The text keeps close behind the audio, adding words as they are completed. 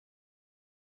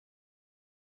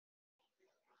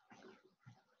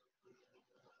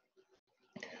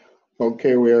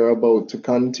Okay, we are about to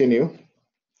continue.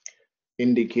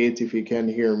 Indicate if you can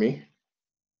hear me.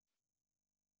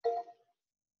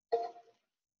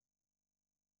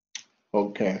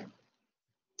 Okay.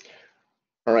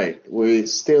 All right, we're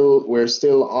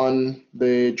still on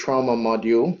the trauma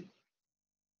module.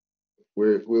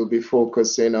 We'll be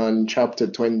focusing on chapter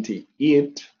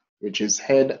 28, which is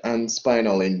head and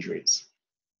spinal injuries.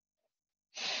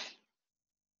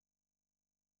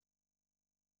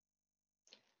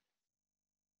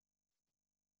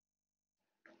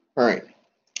 All right.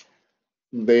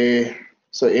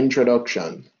 So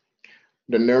introduction.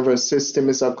 The nervous system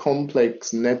is a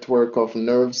complex network of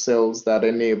nerve cells that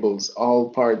enables all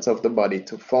parts of the body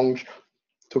to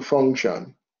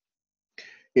function.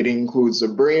 It includes the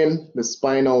brain, the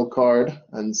spinal cord,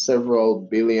 and several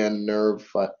billion nerve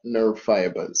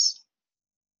fibers.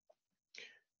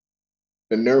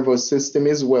 The nervous system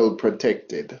is well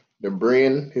protected. The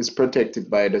brain is protected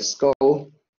by the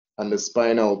skull, and the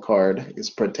spinal cord is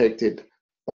protected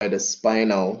by the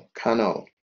spinal canal.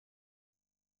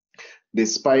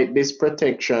 Despite this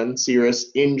protection,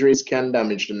 serious injuries can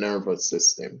damage the nervous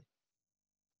system.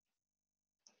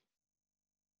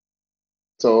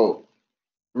 So,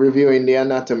 reviewing the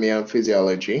anatomy and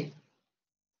physiology,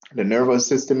 the nervous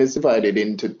system is divided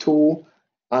into two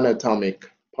anatomic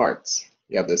parts.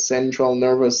 You have the central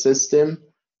nervous system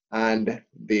and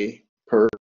the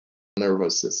peripheral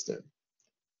nervous system.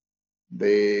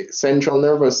 The central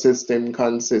nervous system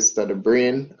consists of the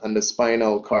brain and the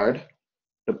spinal cord.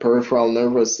 The peripheral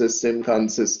nervous system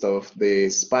consists of the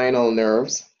spinal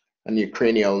nerves and the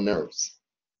cranial nerves.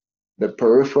 The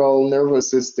peripheral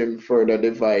nervous system further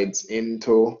divides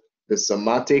into the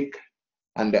somatic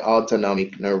and the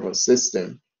autonomic nervous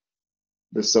system.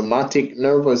 The somatic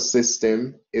nervous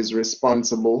system is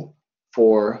responsible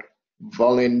for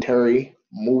voluntary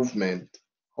movement.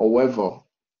 However,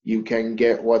 you can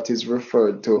get what is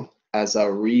referred to as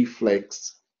a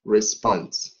reflex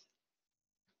response.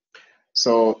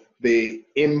 So the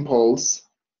impulse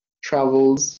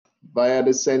travels via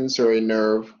the sensory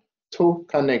nerve to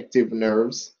connective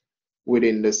nerves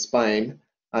within the spine,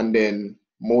 and then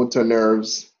motor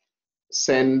nerves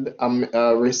send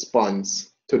a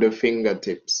response to the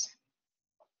fingertips.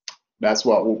 That's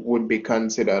what would be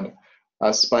considered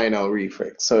a spinal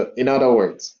reflex. So in other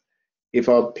words, if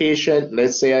a patient,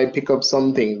 let's say I pick up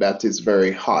something that is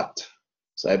very hot.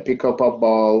 So I pick up a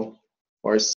ball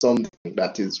or something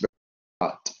that is very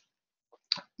hot.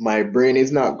 My brain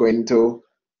is not going to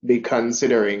be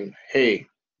considering, hey,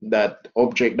 that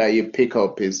object that you pick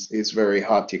up is very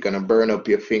hot. You're going to burn up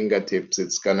your fingertips.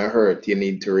 It's going to hurt. You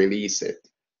need to release it.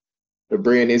 The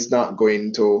brain is not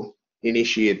going to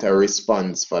initiate a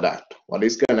response for that. What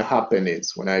is going to happen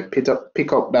is when I pick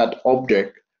up that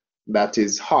object that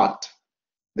is hot,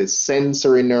 the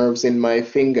sensory nerves in my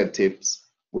fingertips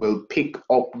will pick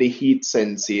up the heat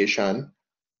sensation,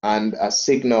 and a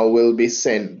signal will be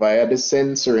sent via the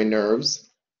sensory nerves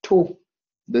to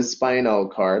the spinal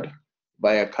cord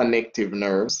via connective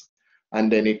nerves,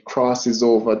 and then it crosses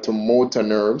over to motor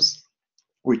nerves,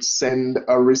 which send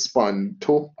a response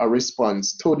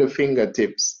to the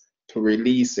fingertips to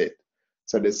release it.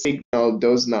 So the signal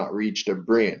does not reach the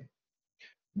brain.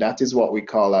 That is what we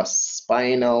call a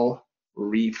spinal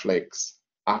reflex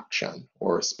action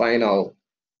or spinal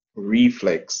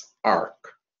reflex arc.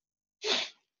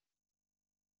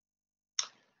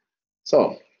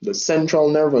 So the central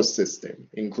nervous system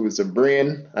includes the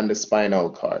brain and the spinal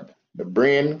cord. The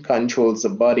brain controls the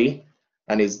body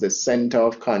and is the center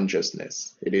of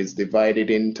consciousness. It is divided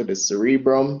into the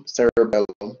cerebrum,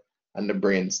 cerebellum, and the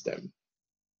brainstem.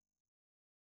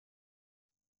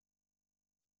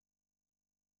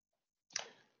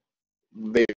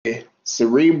 The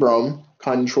cerebrum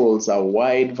controls a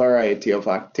wide variety of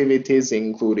activities,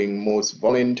 including most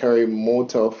voluntary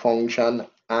motor function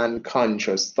and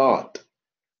conscious thought.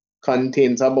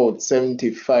 Contains about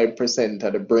 75%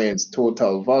 of the brain's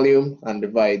total volume and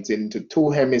divides into two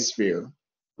hemispheres,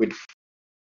 with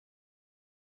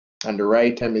and the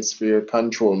right hemisphere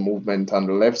control movement on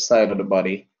the left side of the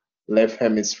body, left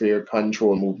hemisphere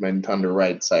control movement on the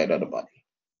right side of the body.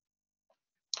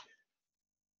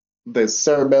 The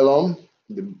cerebellum,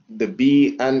 the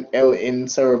B and L in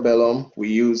cerebellum, we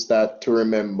use that to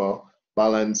remember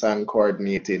balance and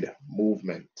coordinated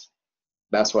movement.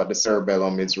 That's what the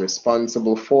cerebellum is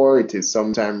responsible for. It is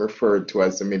sometimes referred to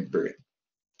as the midbrain.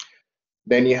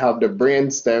 Then you have the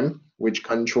brainstem, which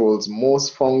controls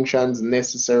most functions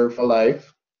necessary for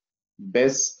life,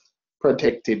 best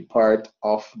protected part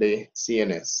of the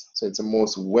CNS. So it's the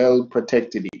most well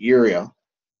protected area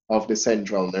of the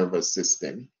central nervous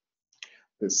system.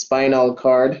 The spinal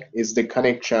cord is the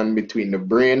connection between the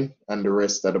brain and the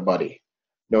rest of the body.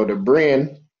 Now the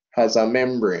brain has a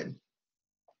membrane,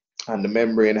 and the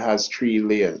membrane has 3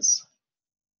 layers.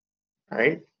 All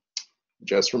right?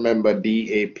 Just remember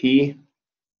DAP.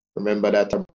 Remember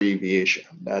that abbreviation,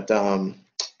 that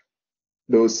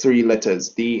those 3 letters,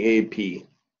 DAP,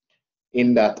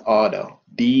 in that order,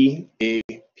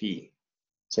 DAP.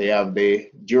 So you have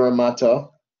the dura mater,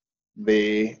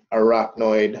 the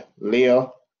arachnoid layer,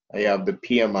 and you have the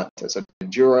pia mater. So the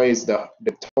dura is the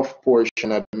tough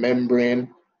portion of the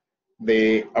membrane.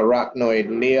 The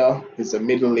arachnoid layer is the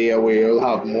middle layer where you'll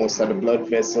have most of the blood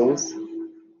vessels.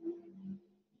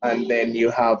 And then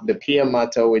you have the pia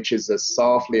mater, which is the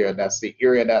soft layer. That's the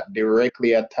area that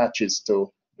directly attaches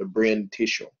to the brain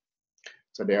tissue.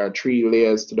 So there are 3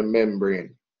 layers to the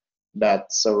membrane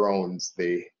that surrounds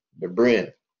the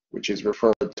brain, which is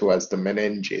referred to as the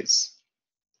meninges.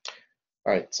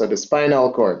 All right, so the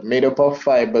spinal cord, made up of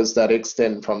fibers that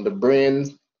extend from the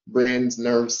brain's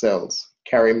nerve cells,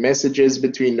 carry messages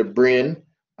between the brain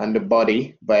and the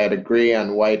body via the gray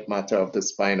and white matter of the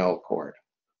spinal cord.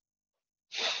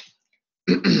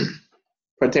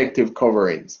 Protective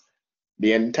coverings.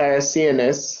 The entire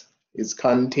CNS is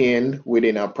contained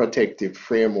within a protective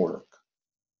framework.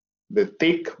 The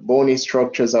thick, bony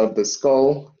structures of the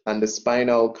skull and the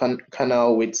spinal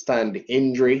canal withstand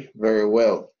injury very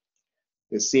well.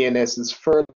 The CNS is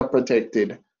further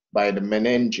protected by the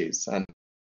meninges and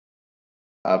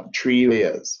have 3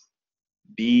 layers: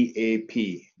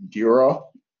 DAP, dura,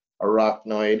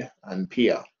 arachnoid, and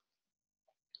pia.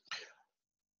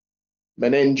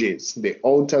 Meninges, the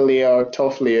outer layer or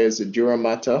tough layer is the dura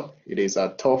mater. It is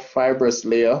a tough fibrous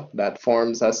layer that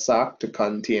forms a sac to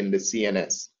contain the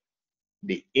CNS.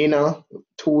 The inner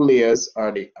 2 layers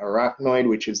are the arachnoid,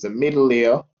 which is the middle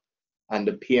layer, and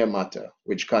the pia mater,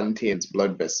 which contains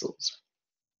blood vessels.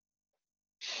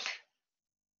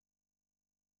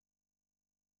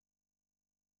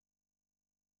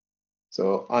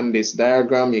 So on this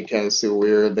diagram, you can see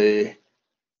where the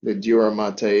dura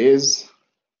mater is.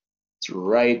 It's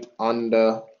right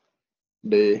under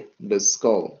the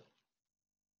skull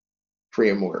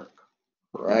framework,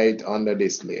 right under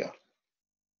this layer.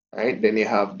 Right, then you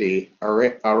have the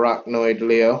arachnoid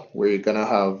layer where you're gonna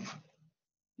have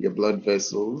your blood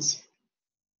vessels.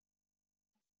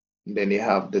 And then you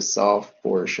have the soft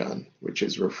portion, which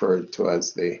is referred to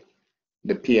as the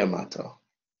pia mater.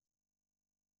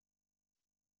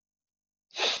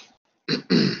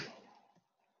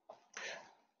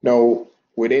 Now,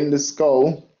 within the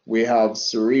skull, we have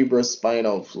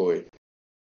cerebrospinal fluid.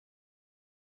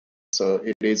 So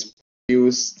it is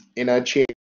produced in a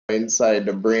chamber inside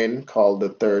the brain called the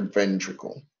third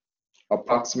ventricle.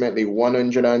 Approximately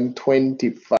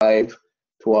 125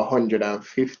 to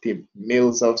 150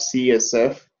 mils of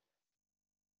CSF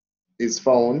is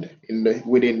found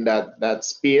within that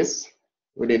space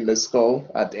within the skull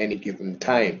at any given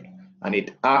time, and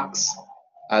it acts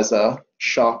as a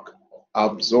shock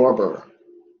absorber.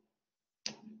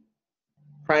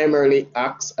 Primarily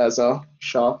acts as a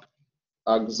shock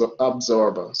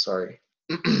absorber, sorry.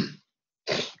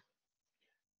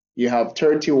 You have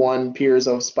 31 pairs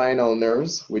of spinal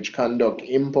nerves which conduct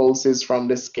impulses from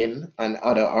the skin and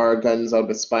other organs of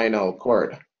the spinal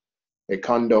cord. They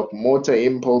conduct motor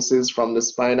impulses from the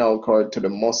spinal cord to the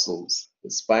muscles. The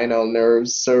spinal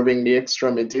nerves serving the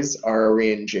extremities are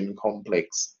arranged in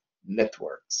complex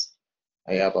networks.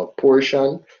 I have a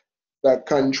portion that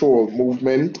controls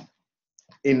movement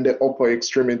in the upper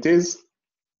extremities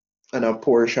and a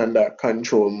portion that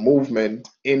controls movement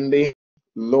in the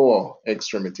lower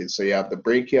extremities. So you have the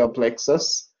brachial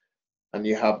plexus and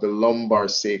you have the lumbar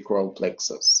sacral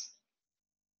plexus.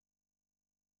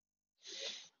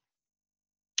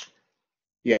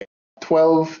 Yeah,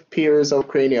 12 pairs of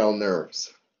cranial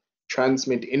nerves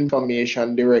transmit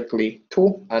information directly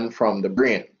to and from the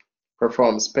brain,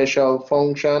 perform special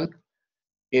function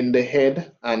in the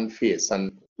head and face.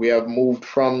 And we have moved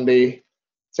from the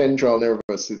central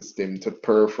nervous system to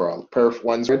peripheral.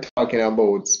 Once we're talking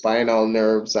about spinal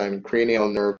nerves and cranial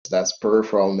nerves, that's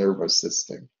peripheral nervous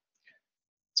system.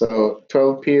 So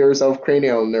 12 pairs of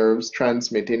cranial nerves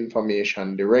transmit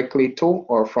information directly to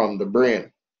or from the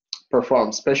brain,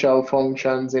 perform special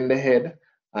functions in the head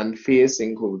and face,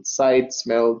 include sight,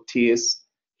 smell, taste,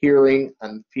 hearing,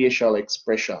 and facial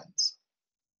expressions.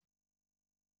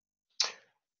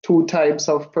 2 types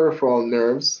of peripheral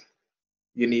nerves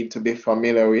you need to be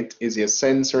familiar with is your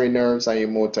sensory nerves and your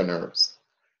motor nerves.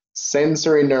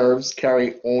 Sensory nerves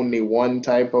carry only 1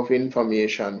 type of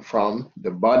information from the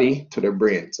body to the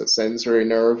brain. So sensory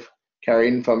nerve carry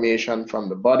information from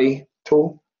the body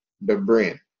to the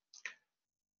brain.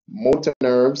 Motor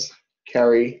nerves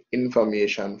carry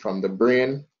information from the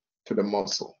brain to the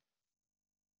muscle.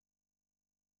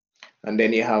 And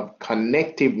then you have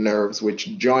connective nerves,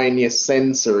 which join your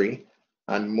sensory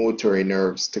and motor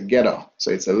nerves together.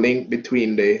 So it's a link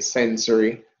between the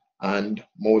sensory and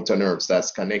motor nerves.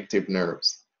 That's connective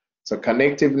nerves. So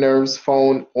connective nerves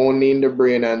found only in the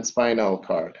brain and spinal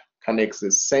cord connects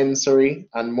the sensory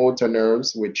and motor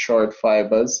nerves with short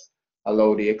fibers,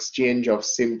 allow the exchange of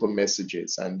simple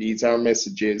messages. And these are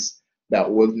messages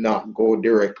that will not go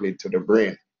directly to the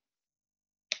brain.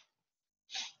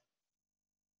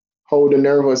 How the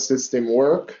nervous system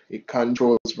works: it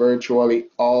controls virtually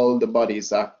all the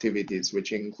body's activities,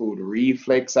 which include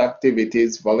reflex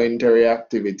activities, voluntary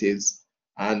activities,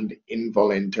 and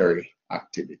involuntary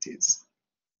activities.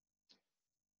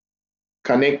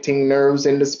 Connecting nerves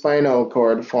in the spinal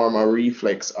cord form a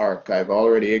reflex arc. I've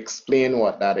already explained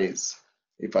what that is.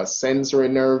 If a sensory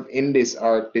nerve in this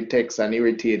arc detects an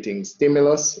irritating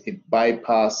stimulus, it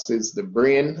bypasses the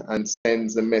brain and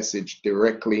sends the message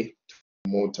directly to the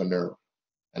motor nerve.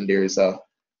 And there is a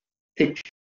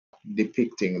picture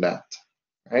depicting that,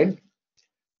 right?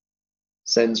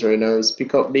 Sensory nerves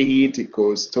pick up the heat, it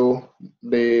goes to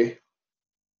the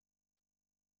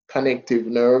connective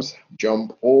nerves,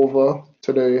 jump over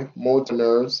to the motor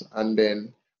nerves, and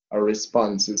then a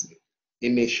response is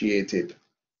initiated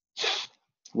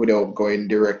without going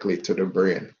directly to the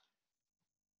brain.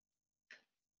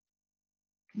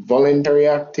 Voluntary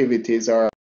activities are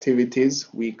activities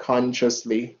we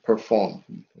consciously perform.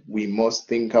 We must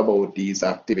think about these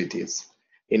activities.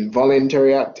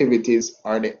 Involuntary activities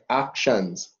are the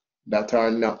actions that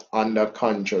are not under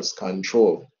conscious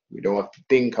control. We don't have to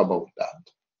think about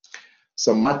that.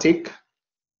 Somatic,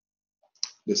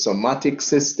 the somatic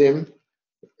system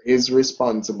is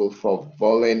responsible for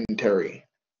voluntary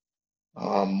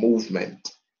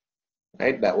movement,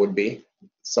 right? That would be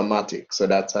somatic. So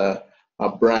that's a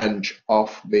branch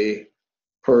of the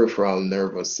peripheral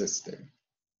nervous system.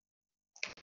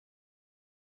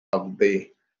 Of the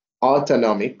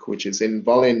autonomic, which is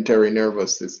involuntary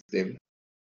nervous system,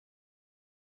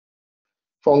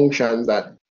 functions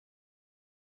that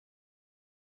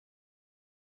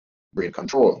brain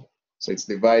control. So it's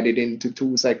divided into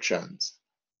two sections: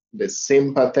 the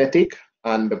sympathetic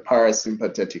and the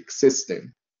parasympathetic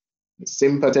system. The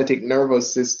sympathetic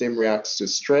nervous system reacts to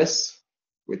stress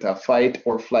with a fight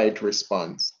or flight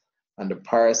response, and the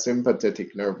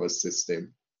parasympathetic nervous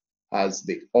system has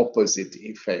the opposite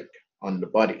effect on the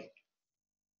body.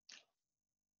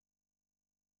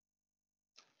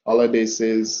 All of this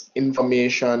is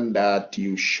information that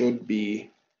you should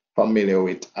be familiar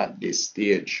with at this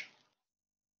stage.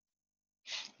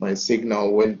 My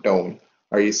signal went down.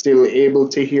 Are you still able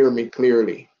to hear me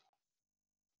clearly?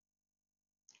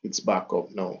 It's back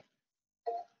up now.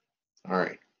 All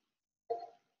right.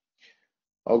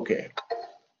 Okay.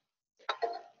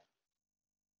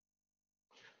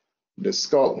 The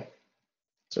skull.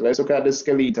 So let's look at the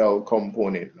skeletal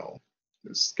component now.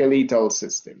 The skeletal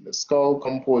system. The skull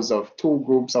composed of two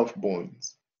groups of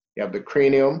bones. You have the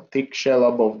cranium, thick shell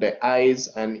above the eyes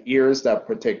and ears that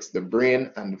protects the brain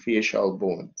and the facial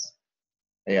bones.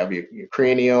 You have your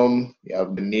cranium, you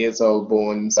have the nasal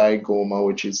bone, zygoma,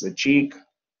 which is the cheek,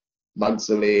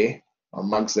 maxilla, or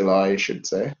maxilla, I should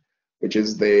say, which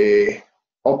is the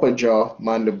upper jaw,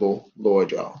 mandible, lower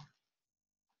jaw.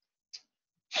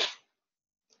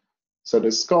 So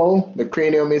the skull, the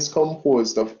cranium is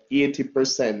composed of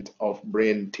 80% of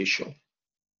brain tissue,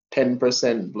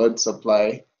 10% blood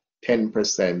supply,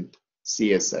 10%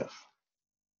 CSF.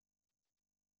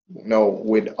 Now,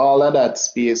 with all of that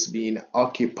space being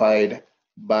occupied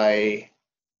by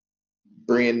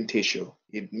brain tissue,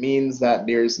 it means that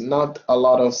there's not a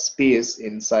lot of space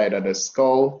inside of the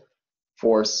skull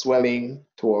for swelling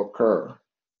to occur.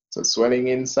 So swelling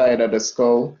inside of the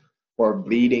skull or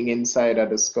bleeding inside of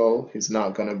the skull is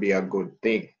not going to be a good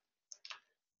thing.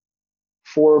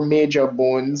 Four major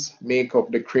bones make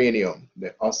up the cranium: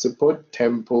 the occiput,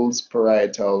 temples,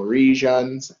 parietal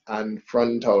regions, and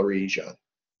frontal region.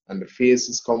 And the face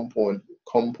is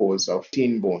composed of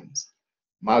 10 bones: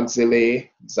 maxillae,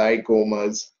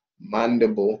 zygomas,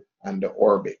 mandible, and the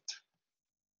orbit.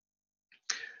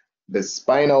 The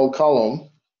spinal column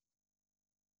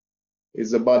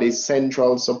is the body's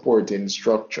central supporting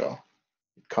structure.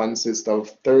 It consists of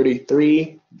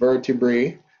 33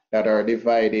 vertebrae that are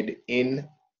divided in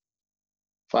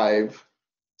 5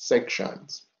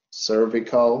 sections: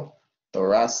 cervical,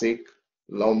 thoracic,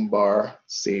 lumbar,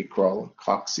 sacral,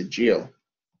 coccygeal.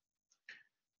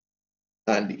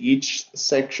 And each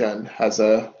section has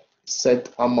a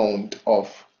set amount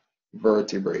of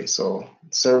vertebrae. So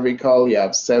cervical, you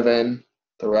have 7,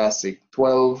 thoracic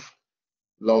 12,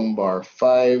 lumbar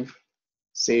 5,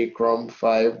 sacrum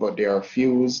 5, but they are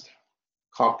fused,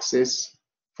 coccyx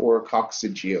 4,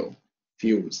 coccygeal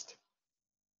fused.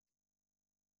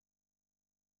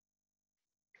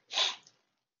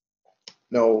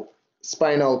 Now,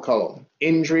 spinal column.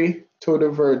 Injury to the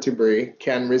vertebrae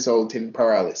can result in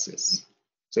paralysis.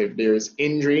 So if there is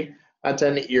injury at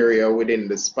an area within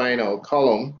the spinal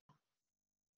column,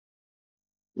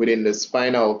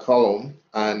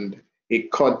 and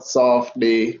it cuts off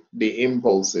the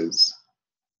impulses,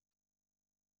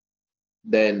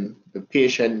 then the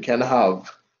patient can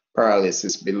have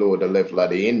paralysis below the level of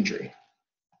the injury.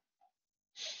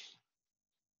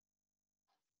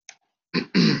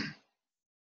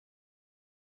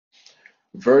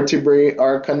 Vertebrae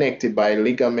are connected by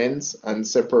ligaments and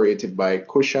separated by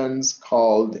cushions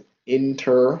called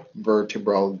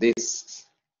intervertebral discs.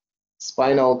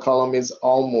 Spinal column is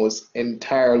almost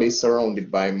entirely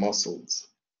surrounded by muscles.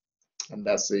 And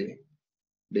that's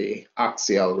the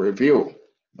axial review.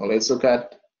 Now let's look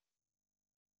at,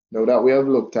 now that we have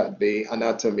looked at the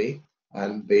anatomy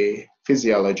and the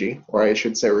physiology, or I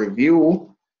should say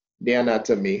review the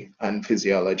anatomy and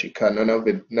physiology, because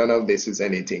none of this is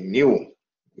anything new.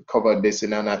 We covered this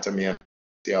in anatomy and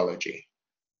physiology.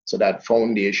 So that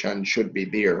foundation should be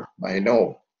there by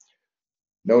now.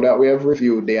 Now that we have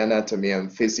reviewed the anatomy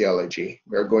and physiology,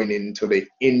 we're going into the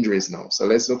injuries now. So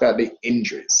let's look at the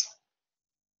injuries.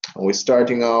 And we're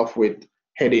starting off with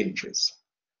head injuries.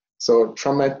 So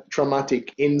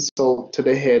traumatic insult to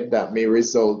the head that may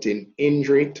result in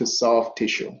injury to soft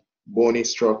tissue, bony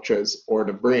structures, or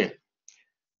the brain.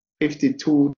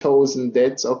 52,000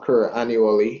 deaths occur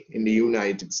annually in the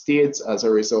United States as a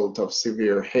result of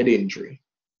severe head injury.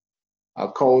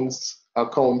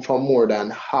 Account for more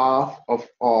than half of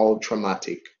all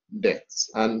traumatic deaths.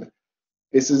 And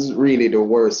this is really the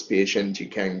worst patient you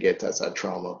can get as a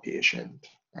trauma patient,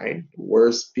 right? The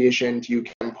worst patient you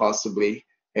can possibly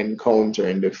encounter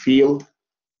in the field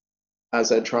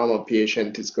as a trauma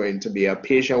patient is going to be a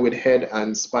patient with head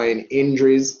and spine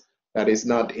injuries that is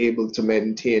not able to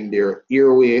maintain their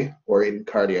airway or in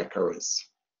cardiac arrest.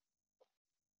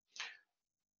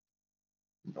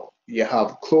 You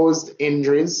have closed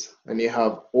injuries and you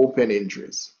have open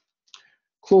injuries.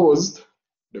 Closed,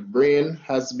 the brain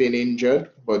has been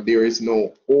injured, but there is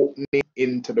no opening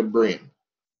into the brain.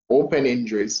 Open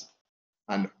injuries,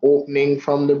 an opening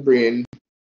from the brain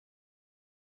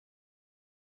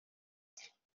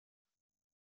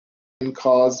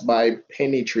caused by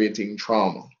penetrating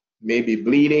trauma, maybe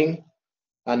bleeding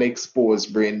and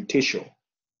exposed brain tissue.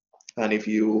 And if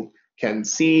you can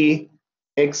see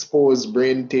exposed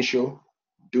brain tissue,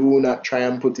 do not try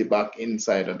and put it back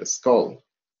inside of the skull.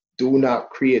 Do not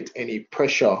create any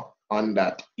pressure on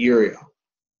that area.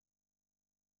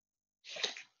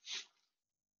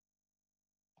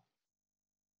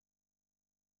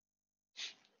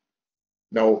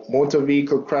 Now, motor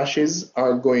vehicle crashes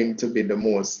are going to be the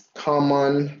most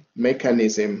common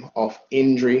mechanism of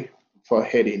injury for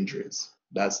head injuries.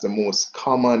 That's the most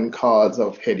common cause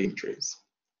of head injuries.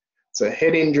 So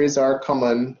head injuries are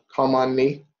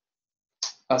commonly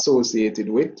associated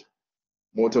with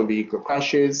motor vehicle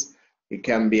crashes. It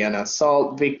can be an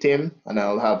assault victim, and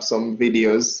I'll have some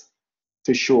videos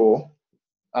to show.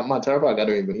 As a matter of fact, I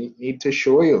don't even need to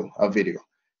show you a video.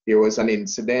 There was an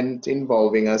incident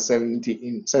involving a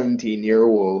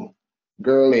 17-year-old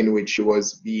girl in which she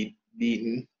was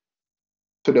beaten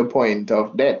to the point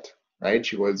of death, right?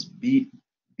 She was beat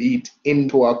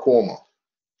into a coma.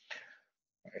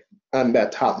 Right? And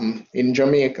that happened in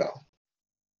Jamaica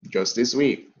just this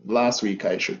week, last week,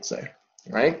 I should say,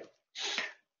 right?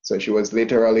 So she was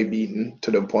literally beaten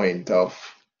to the point of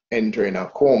entering a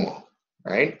coma,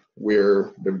 right?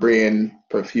 Where the brain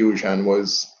perfusion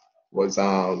was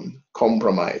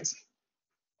compromised.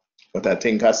 But I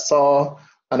think I saw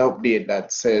an update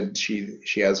that said she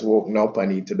has woken up. I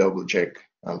need to double check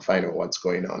and find out what's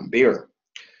going on there.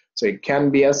 So it can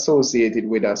be associated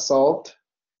with assault,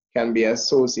 can be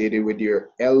associated with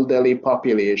your elderly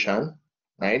population,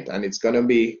 right? And it's going to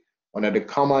be one of the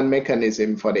common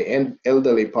mechanisms for the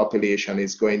elderly population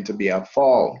is going to be a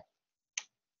fall.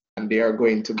 And they are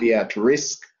going to be at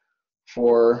risk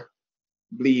for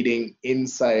bleeding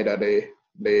inside of the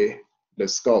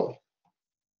skull.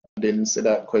 I didn't see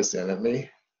that question. Let me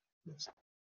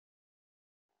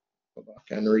go back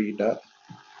and read that.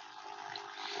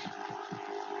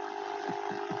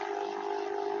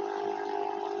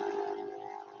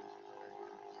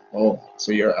 Oh,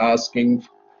 so you're asking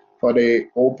for the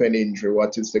open injury,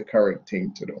 what is the correct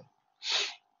thing to do?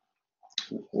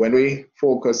 when we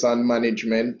focus on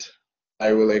management,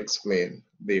 I will explain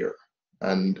there.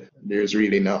 And there's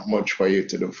really not much for you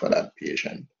to do for that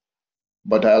patient.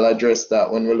 But I'll address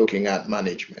that when we're looking at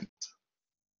management.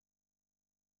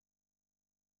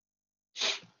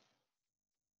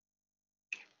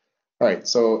 All right,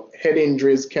 so head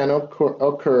injuries can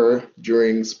occur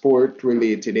during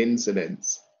sport-related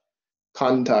incidents,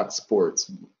 contact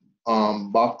sports,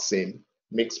 boxing,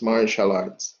 mixed martial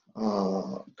arts,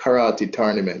 karate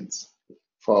tournaments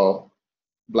for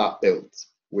black belts,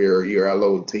 where you're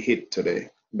allowed to hit to the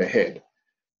head,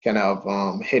 can have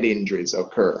head injuries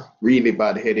occur. Really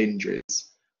bad head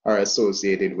injuries are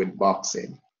associated with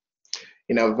boxing.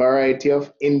 In a variety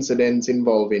of incidents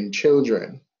involving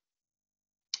children,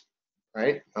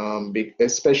 right?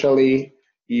 Especially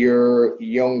your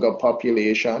younger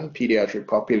population, pediatric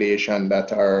population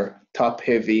that are top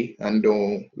heavy and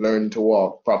don't learn to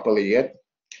walk properly yet.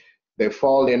 They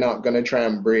fall, they're not gonna try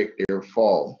and break their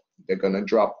fall. They're gonna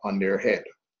drop on their head.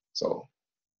 So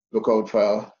look out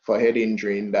for head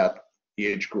injury in that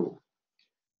age group.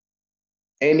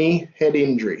 Any head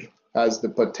injury has the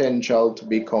potential to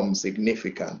become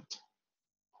significant.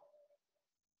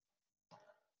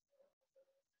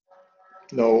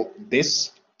 Now,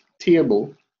 this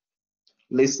table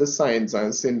lists the signs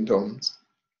and symptoms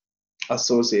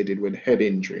associated with head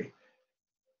injury.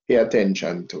 Pay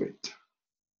attention to it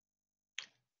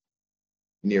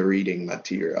in your reading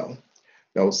material.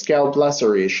 Now, scalp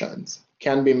lacerations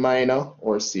can be minor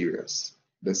or serious.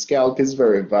 The scalp is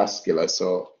very vascular,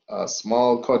 so a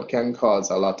small cut can cause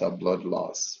a lot of blood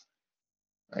loss.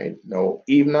 Right? Now,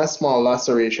 even a small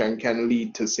laceration can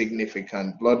lead to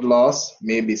significant blood loss,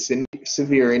 may be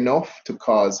severe enough to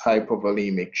cause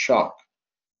hypovolemic shock.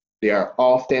 They are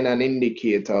often an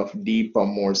indicator of deeper,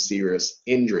 more serious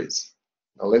injuries.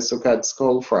 Now let's look at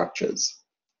skull fractures.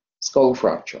 Skull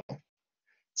fracture.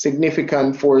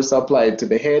 Significant force applied to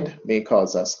the head may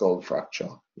cause a skull fracture.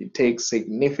 It takes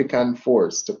significant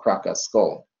force to crack a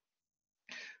skull.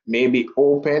 May be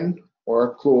open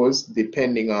or closed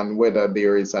depending on whether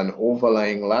there is an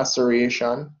overlying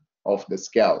laceration of the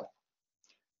scalp.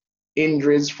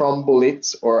 Injuries from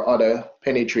bullets or other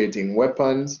penetrating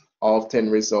weapons often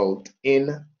result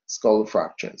in skull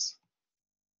fractures.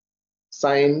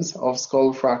 Signs of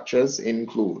skull fractures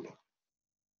include,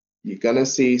 you're gonna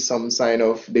see some sign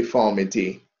of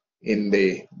deformity in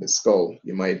the skull.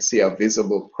 You might see a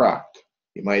visible crack.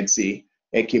 You might see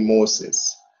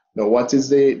ecchymosis. Now, what is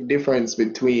the difference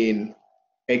between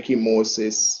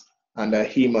ecchymosis and a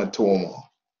hematoma?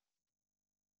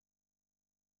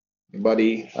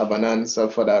 Anybody have an answer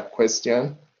for that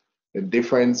question? The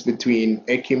difference between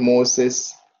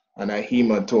ecchymosis and a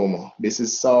hematoma. This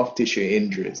is soft tissue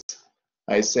injuries.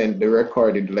 I sent the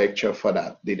recorded lecture for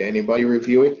that. Did anybody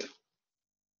review it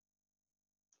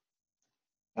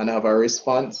and have a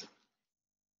response?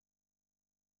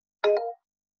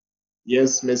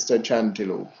 Yes, Mr.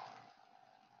 Chantilou.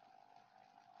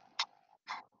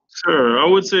 Sure, I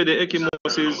would say the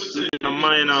ecchymosis is a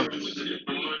minor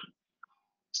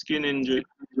skin injury.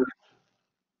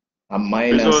 A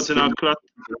minor resulting in skin. a clot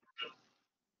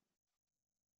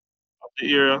of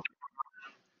the area.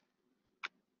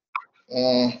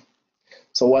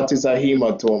 So what is a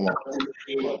hematoma?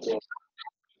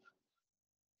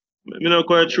 I'm not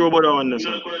quite sure about that one,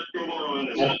 sir.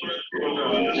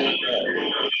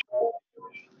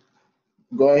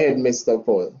 Go ahead, Mr.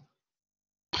 Paul.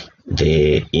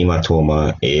 The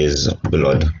hematoma is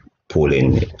blood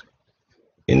pooling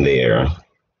in the area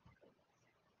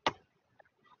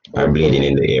or bleeding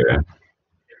in the area.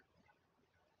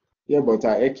 Yeah, but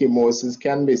ecchymosis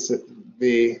can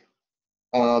be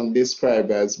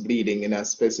described as bleeding in a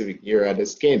specific area of the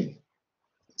skin.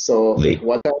 So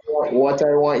what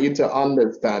I want you to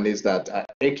understand is that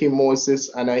ecchymosis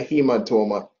and a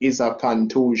hematoma is a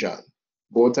contusion.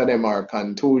 Both of them are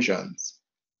contusions.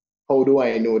 How do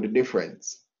I know the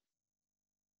difference?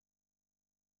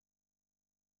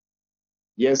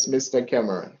 Yes, Mr.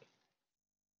 Cameron.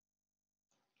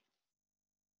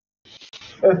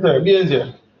 Yes, sir.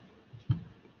 BNZ.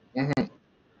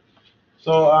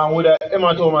 So with a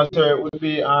hematoma, sir, it would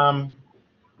be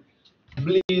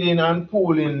bleeding and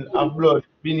pooling of blood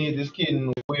beneath the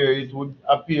skin where it would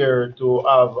appear to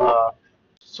have a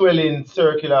swelling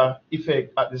circular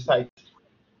effect at the site.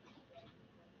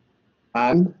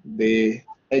 And the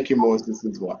ecchymosis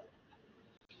is what?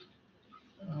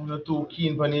 I'm not too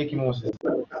keen for the ecchymosis.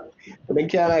 They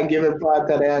cannot give me part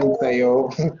of the answer,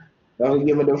 yo. Don't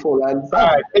give me the full answer. All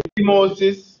right,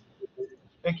 ecchymosis.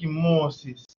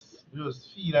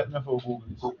 Just feel that enough of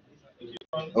Google.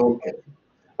 Okay.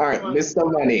 All right,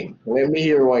 Mr. Money, let me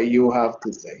hear what you have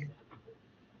to say.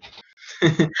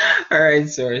 All right,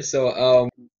 sir. So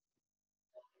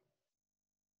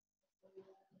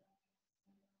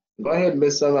Go ahead,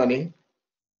 Mr. Manning.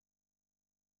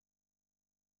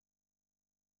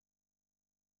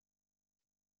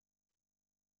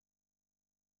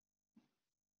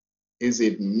 Is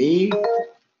it me?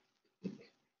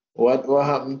 What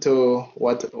happened to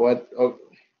what oh,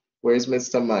 where's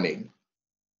Mr. Manning?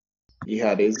 He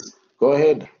had his go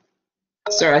ahead.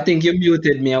 sir, I think you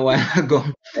muted me a while ago.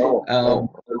 Oh, Um,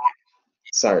 okay.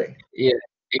 Sorry. yeah,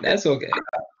 that's okay.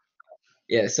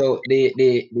 Yeah, so the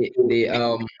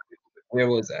where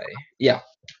was I? Yeah,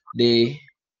 the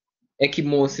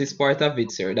ecchymosis part of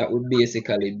it, sir, that would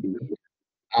basically be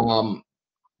um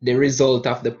the result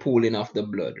of the pooling of the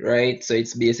blood, right? So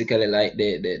it's basically like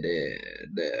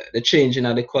the changing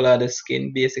of the color of the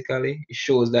skin, basically. It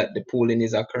shows that the pooling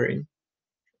is occurring.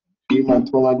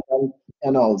 Hematoma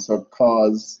can also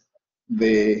cause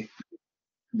the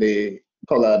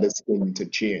color of the skin to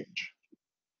change,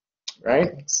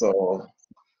 right? So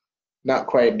not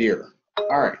quite there.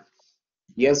 All right.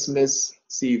 Yes, Miss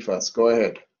Cephas, go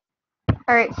ahead.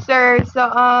 All right, sir. So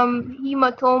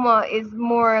hematoma is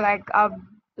more like a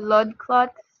blood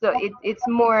clot. So it's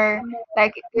more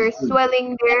like there's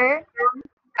swelling there,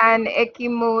 and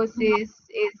ecchymosis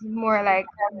is more like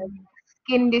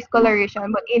skin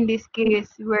discoloration. But in this case,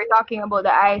 we're talking about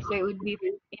the eye, so it would be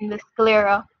in the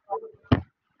sclera.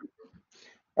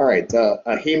 All right.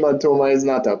 A hematoma is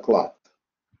not a clot.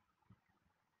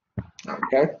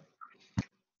 Okay.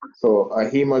 So a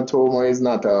hematoma is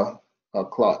not a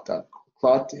clot. A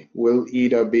clot will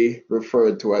either be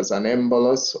referred to as an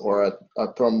embolus or a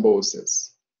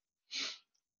thrombosis.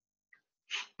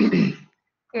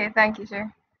 Okay, thank you,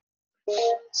 sir.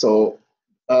 So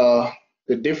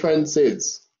the difference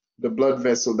is the blood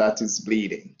vessel that is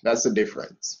bleeding. That's the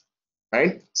difference,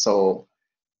 right? So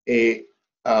a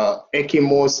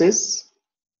ecchymosis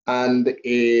and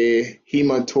a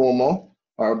hematoma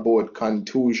are both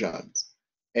contusions.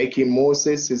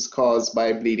 Ecchymosis is caused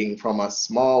by bleeding from a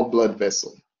small blood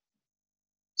vessel.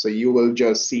 So you will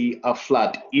just see a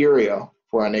flat area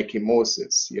for an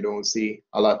ecchymosis. You don't see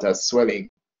a lot of swelling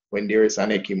when there is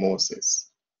an ecchymosis,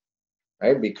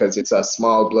 right? Because it's a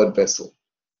small blood vessel.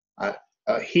 A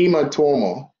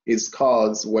hematoma is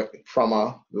caused from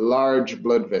a large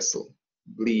blood vessel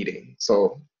bleeding.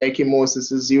 So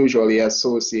ecchymosis is usually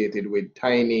associated with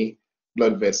tiny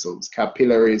blood vessels,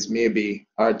 capillaries, maybe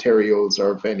arterioles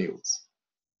or venules.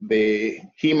 The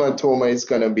hematoma is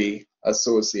going to be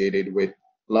associated with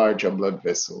larger blood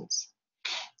vessels.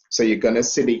 So you're going to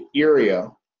see the area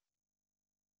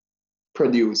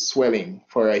produce swelling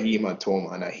for a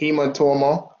hematoma. And a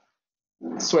hematoma,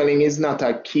 swelling is not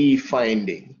a key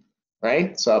finding,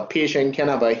 right? So a patient can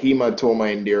have a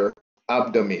hematoma in their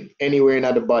abdomen. Anywhere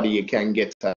in the body you can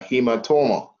get a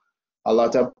hematoma. A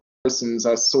lot of persons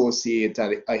associate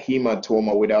a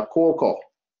hematoma with a cocoa.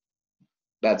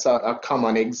 That's a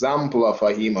common example of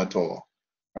a hematoma,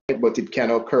 right? But it can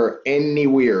occur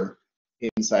anywhere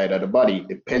inside of the body. It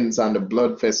depends on the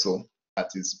blood vessel that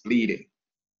is bleeding.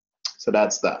 So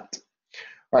that's that.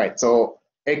 All right, so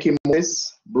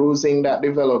ecchymosis, bruising that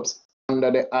develops under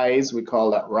the eyes, we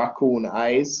call that raccoon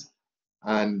eyes.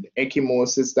 And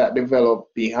ecchymosis that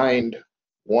develop behind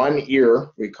one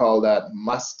ear, we call that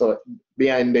mastoid,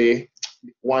 behind the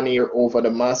one ear over the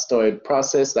mastoid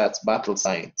process, that's battle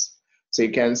signs. So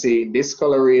you can see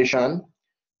discoloration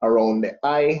around the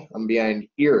eye and behind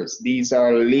ears. These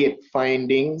are late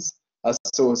findings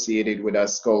associated with a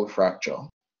skull fracture.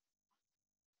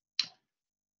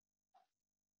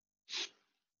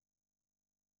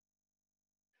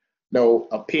 Now,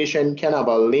 a patient can have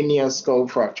a linear skull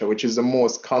fracture, which is the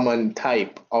most common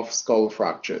type of skull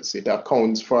fractures. It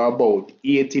accounts for about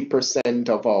 80%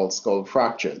 of all skull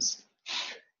fractures.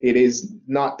 It is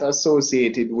not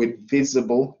associated with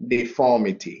visible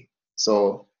deformity.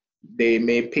 So they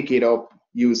may pick it up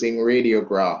using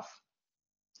radiograph,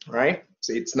 right?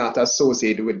 So it's not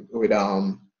associated with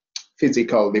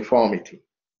physical deformity.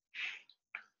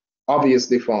 Obvious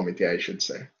deformity, I should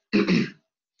say.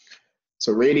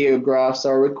 So radiographs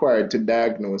are required to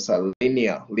diagnose a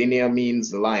linear. Linear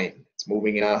means line. It's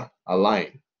moving in a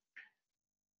line.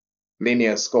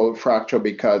 Linear skull fracture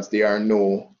because there are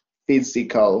no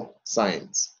physical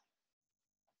signs.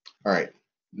 All right.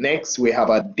 Next, we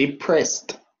have a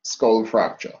depressed skull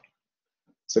fracture.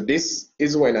 So this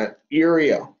is when an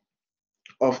area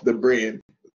of the brain,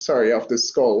 sorry, of the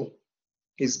skull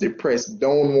is depressed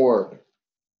downward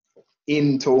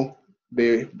into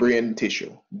the brain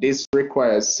tissue. This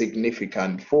requires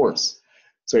significant force.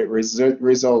 So it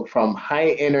results from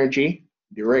high energy,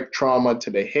 direct trauma to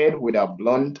the head with a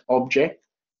blunt object,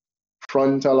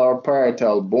 Frontal or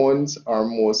parietal bones are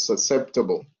most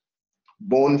susceptible.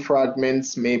 Bone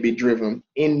fragments may be driven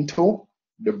into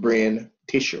the brain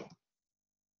tissue.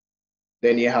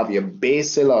 Then you have your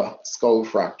basilar skull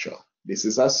fracture. This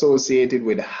is associated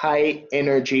with high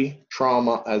energy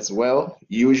trauma as well.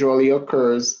 Usually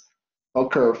occur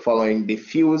following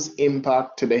diffuse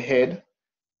impact to the head.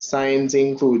 Signs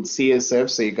include CSF,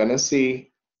 so you're gonna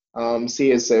see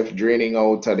CSF draining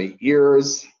out of the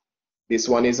ears. This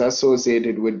one is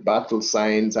associated with battle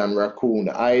signs and raccoon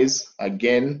eyes.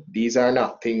 Again, these are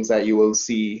not things that you will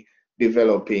see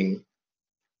developing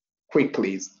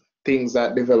quickly, things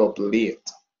that develop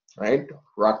late, right?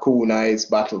 Raccoon eyes,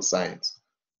 battle signs.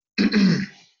 Then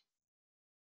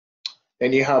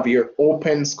you have your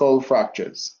open skull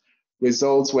fractures.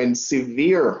 Results when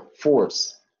severe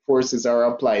forces are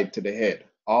applied to the head,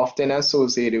 often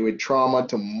associated with trauma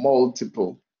to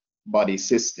multiple body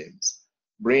systems.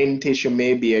 Brain tissue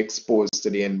may be exposed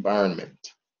to the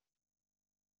environment.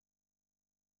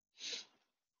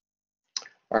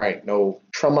 All right, now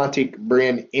traumatic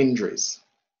brain injuries.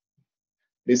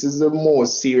 This is the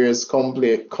most serious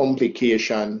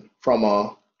complication from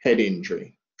a head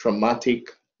injury,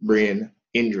 traumatic brain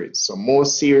injuries. So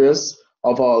most serious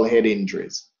of all head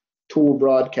injuries, two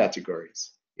broad categories.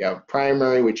 You have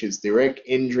primary, which is direct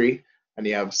injury, and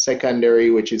you have secondary,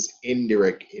 which is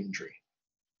indirect injury.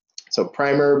 So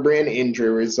primary brain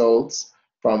injury results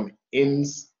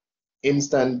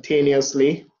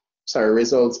instantaneously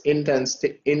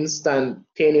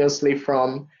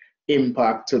from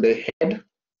impact to the head,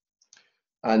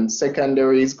 and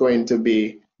secondary is going to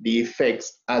be the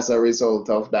effects as a result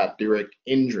of that direct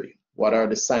injury. What are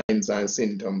the signs and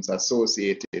symptoms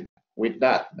associated with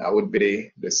that? That would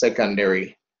be the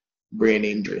secondary brain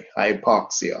injury: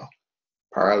 hypoxia,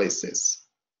 paralysis,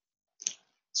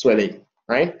 swelling,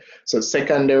 right? So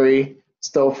secondary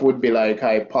stuff would be like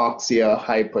hypoxia,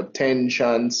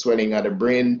 hypertension, swelling of the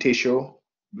brain tissue,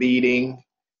 bleeding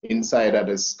inside of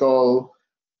the skull,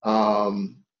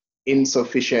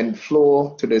 insufficient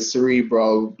flow to the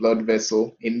cerebral blood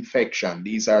vessel, infection.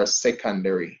 These are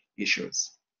secondary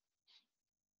issues.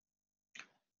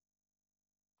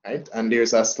 Right? And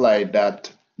there's a slide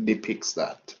that depicts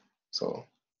that. So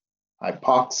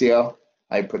hypoxia,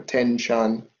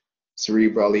 hypertension,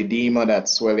 cerebral edema,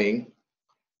 that's swelling,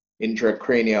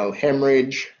 intracranial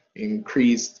hemorrhage,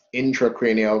 increased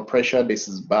intracranial pressure, this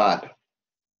is bad.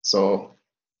 So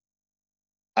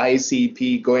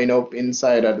ICP going up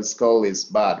inside of the skull is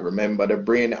bad. Remember, the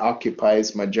brain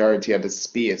occupies majority of the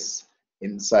space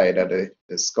inside of the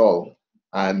skull,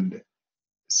 and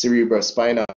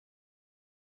cerebrospinal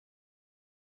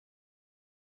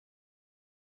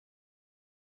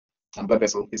and blood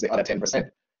vessel is the other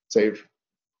 10%. So if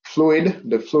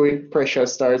the fluid pressure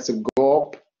starts to go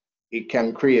up, it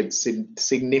can create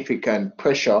significant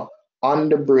pressure on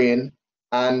the brain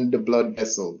and the blood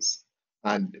vessels.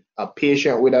 And a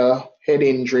patient with a head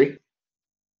injury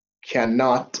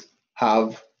cannot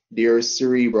have their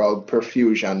cerebral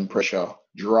perfusion pressure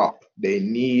drop. They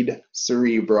need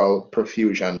cerebral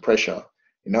perfusion pressure.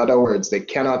 In other words, they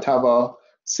cannot have a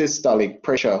systolic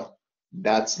pressure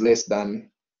that's less than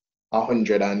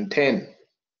 110.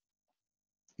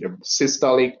 Your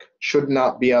systolic should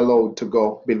not be allowed to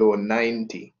go below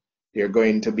 90. They're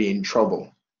going to be in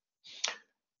trouble.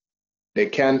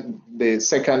 The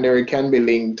secondary can be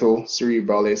linked to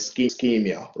cerebral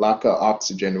ischemia, lack of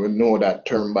oxygen. We know that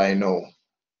term by now.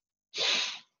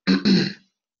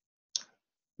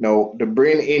 Now, the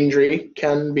brain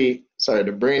can be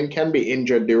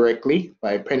injured directly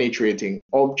by penetrating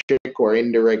object or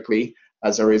indirectly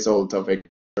as a result of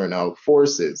external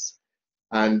forces.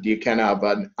 And you can have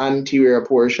an anterior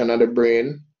portion of the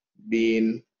brain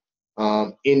being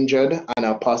injured and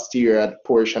a posterior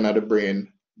portion of the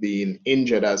brain being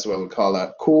injured as well. We call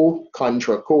that coup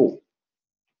contra coup.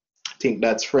 I think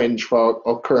that's French for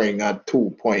occurring at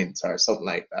 2 points or something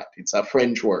like that. It's a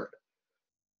French word.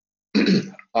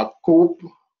 A coup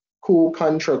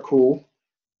contra coup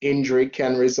injury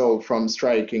can result from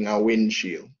striking a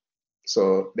windshield.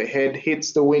 So the head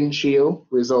hits the windshield,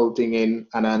 resulting in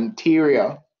an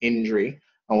anterior injury,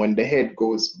 and when the head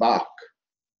goes back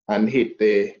and hit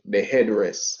the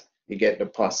headrest, you get the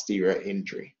posterior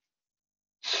injury.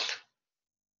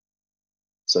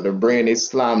 So the brain is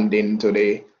slammed into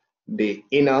the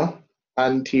inner,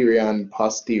 anterior, and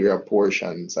posterior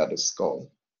portions of the skull.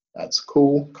 That's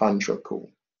coup contra coup.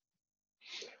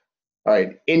 All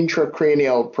right,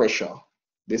 intracranial pressure.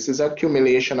 This is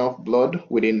accumulation of blood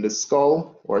within the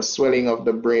skull or swelling of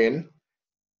the brain.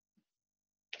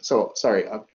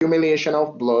 Accumulation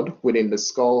of blood within the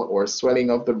skull or swelling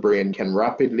of the brain can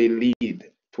rapidly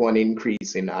lead to an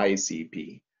increase in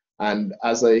ICP. And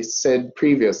as I said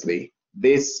previously,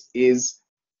 this is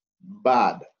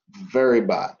bad, very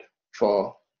bad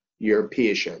for your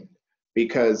patient,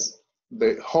 because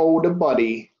how the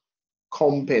body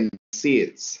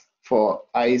compensates for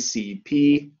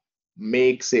ICP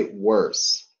makes it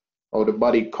worse. How the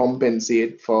body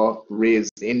compensates for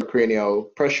raised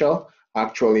intracranial pressure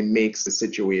actually makes the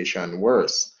situation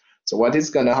worse. So what is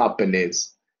going to happen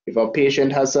is, if a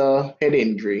patient has a head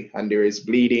injury and there is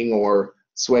bleeding or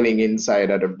swelling inside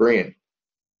of the brain,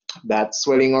 that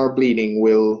swelling or bleeding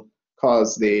will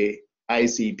cause the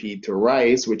ICP to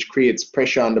rise, which creates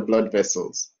pressure on the blood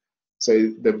vessels.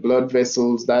 So the blood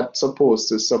vessels that's supposed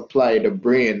to supply the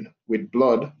brain with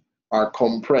blood are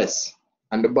compressed,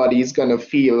 and the body is going to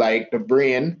feel like the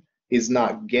brain is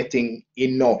not getting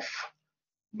enough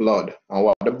blood. And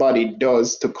what the body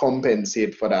does to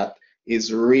compensate for that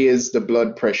is raise the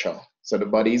blood pressure. So the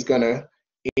body is going to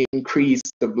increase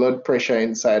the blood pressure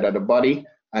inside of the body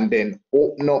and then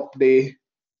open up the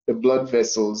blood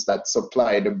vessels that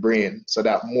supply the brain so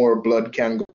that more blood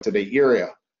can go to the area.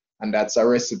 And that's a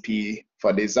recipe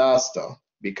for disaster,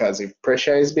 because if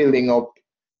pressure is building up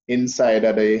inside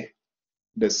of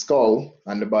the skull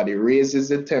and the body raises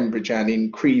the temperature and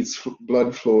increase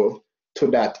blood flow to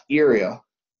that area,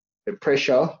 the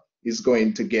pressure is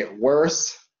going to get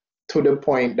worse to the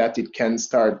point that it can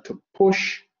start to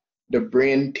push the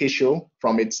brain tissue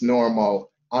from its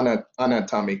normal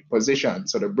anatomic position.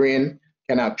 So the brain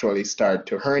can actually start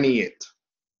to herniate.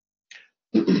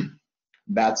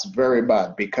 That's very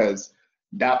bad, because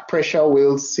that pressure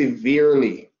will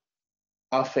severely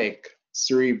affect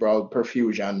cerebral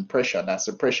perfusion pressure. That's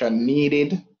the pressure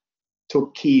needed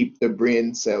to keep the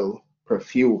brain cell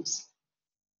perfused.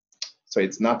 So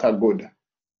it's not a good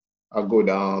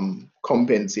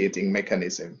compensating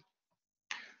mechanism.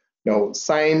 Now,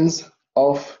 signs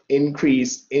of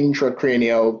increased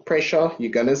intracranial pressure,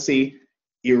 you're gonna see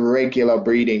irregular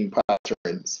breathing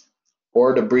patterns,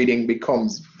 or the breathing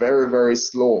becomes very, very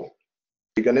slow.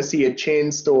 You're gonna see a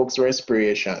Cheyne-Stokes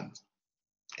respiration.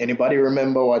 Anybody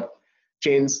remember what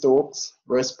Cheyne-Stokes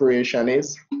respiration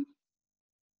is?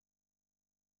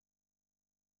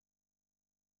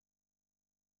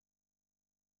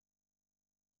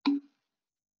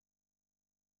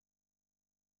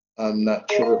 I'm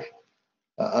not sure.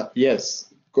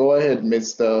 Yes, go ahead,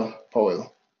 Mr.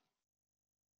 Powell.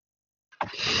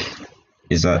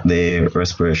 Is that the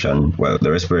respiration? Well,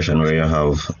 the respiration where you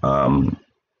have an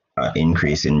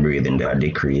increase in breathing, then a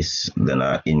decrease, then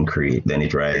an increase, then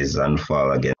it rises and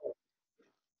fall again.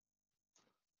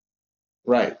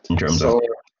 Right. In terms so, of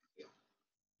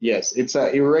yes, it's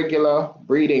an irregular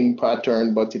breathing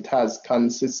pattern, but it has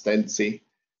consistency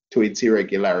to its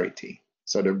irregularity.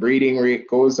 So the breathing rate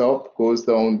goes up, goes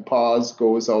down, pause,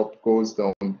 goes up, goes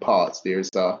down, pause. There's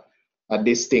a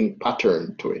distinct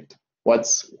pattern to it.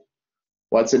 What's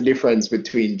the difference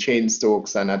between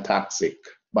Cheyne-Stokes and ataxic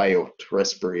biot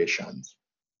respirations?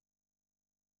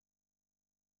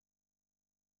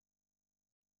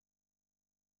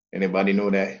 Anybody know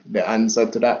the answer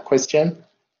to that question?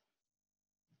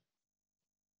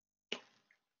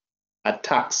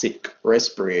 Ataxic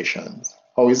respirations.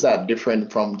 How is that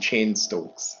different from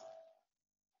Cheyne-Stokes?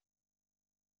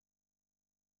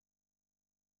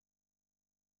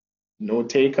 No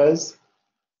takers?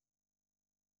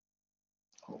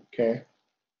 Okay.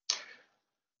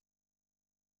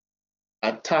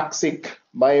 Ataxic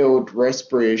biot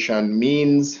respiration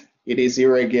means it is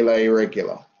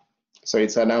irregular. So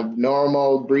it's an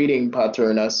abnormal breathing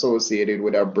pattern associated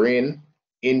with a brain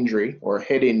injury or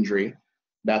head injury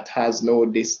that has no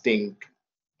distinct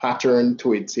pattern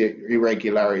to its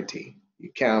irregularity.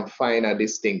 You can't find a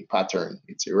distinct pattern.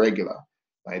 It's irregular.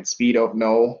 Right? Speed up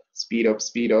now, speed up,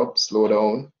 slow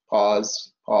down,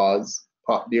 pause, pause.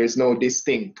 There's no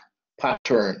distinct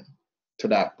pattern to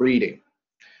that breathing.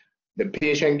 The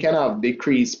patient can have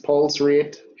decreased pulse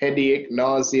rate, headache,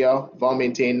 nausea,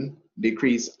 vomiting,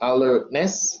 decreased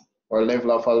alertness or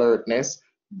level of alertness,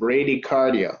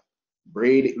 bradycardia.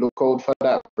 Look out for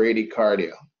that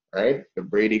bradycardia, right? The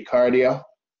bradycardia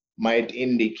might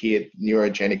indicate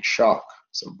neurogenic shock.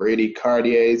 So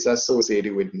bradycardia is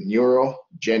associated with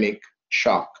neurogenic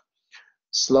shock.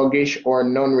 Sluggish or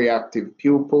non-reactive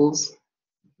pupils,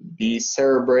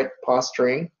 decerebrate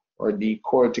posturing or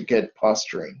decorticate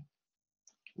posturing.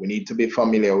 We need to be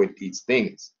familiar with these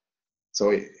things.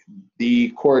 So the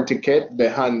corticate, the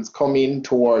hands come in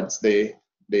towards the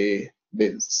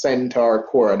center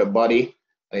core of the body,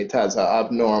 and it has an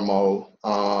abnormal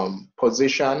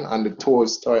position, and the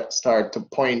toes start to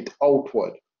point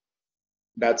outward.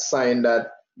 That's sign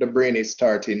that the brain is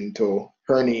starting to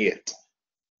herniate.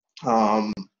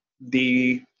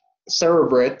 The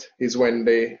cerebrate is when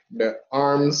the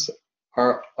arms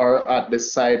are at the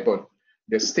side, but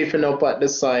they stiffen up at the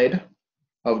side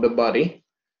of the body,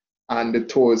 and the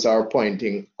toes are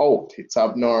pointing out. It's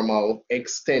abnormal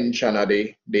extension of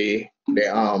the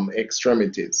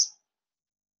extremities.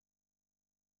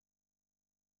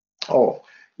 Oh,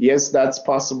 yes, that's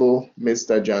possible,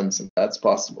 Mr. Johnson. That's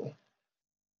possible.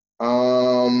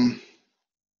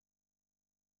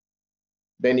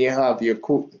 Then you have your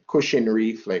cushion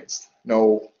reflex.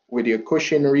 Now, with your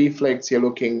cushion reflex, you're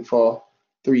looking for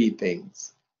three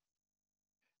things.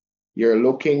 You're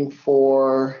looking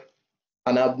for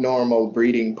an abnormal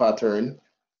breathing pattern.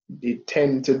 They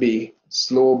tend to be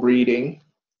slow breathing.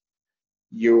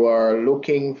 You are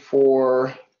looking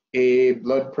for a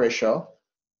blood pressure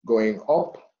going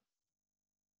up,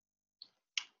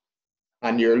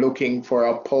 and you're looking for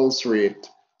a pulse rate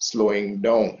slowing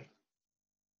down.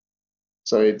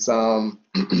 So it's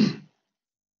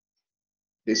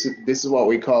this is what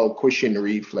we call cushion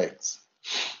reflex.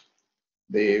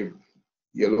 You're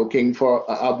looking for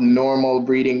an abnormal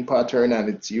breathing pattern, and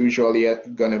it's usually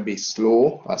gonna be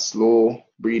slow, a slow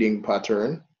breathing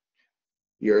pattern.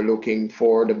 You're looking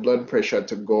for the blood pressure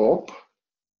to go up,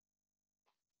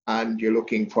 and you're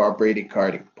looking for a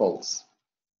bradycardic pulse.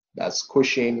 That's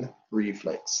cushion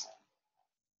reflex,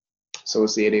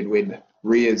 associated with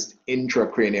raised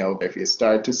intracranial. If you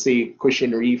start to see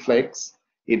cushion reflex,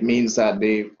 it means that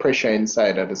the pressure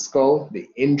inside of the skull, the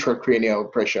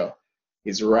intracranial pressure,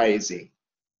 is rising.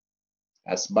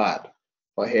 That's bad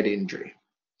for head injury.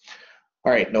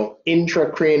 All right, now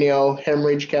intracranial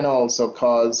hemorrhage can also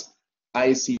cause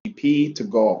ICP to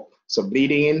go up. So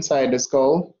bleeding inside the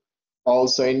skull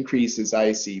also increases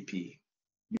ICP.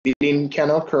 Bleeding can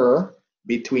occur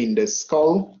between the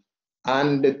skull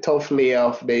and the tough layer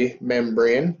of the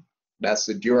membrane, that's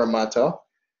the dura mater.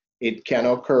 It can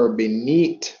occur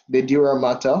beneath the dura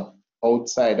mater,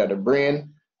 outside of the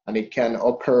brain, and it can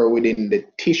occur within the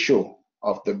tissue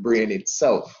of the brain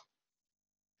itself.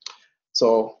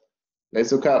 So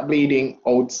let's look at bleeding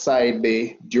outside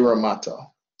the dura mater.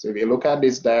 So if you look at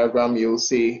this diagram, you'll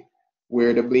see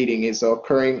where the bleeding is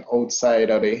occurring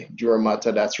outside of the dura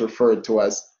mater. That's referred to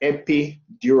as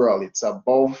epidural. It's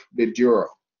above the dura.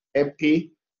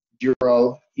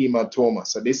 Epidural hematoma.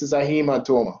 So this is a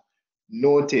hematoma.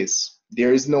 Notice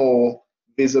there is no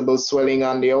visible swelling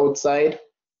on the outside,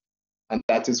 and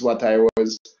that is what I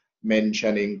was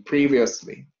mentioning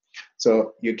previously.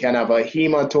 So you can have a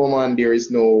hematoma and there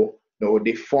is no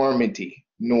deformity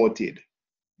noted,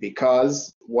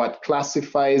 because what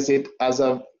classifies it as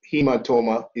a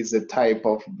hematoma is the type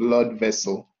of blood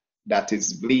vessel that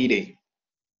is bleeding.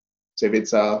 So if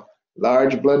it's a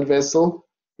large blood vessel,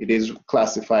 it is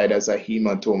classified as a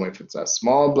hematoma. If it's a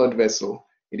small blood vessel,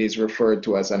 it is referred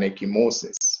to as an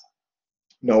ecchymosis.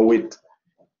 Now with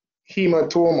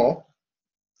hematoma,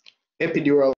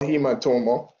 epidural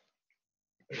hematoma,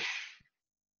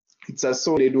 it's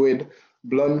associated with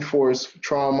blunt force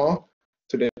trauma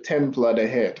to the temple of the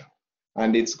head.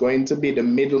 And it's going to be the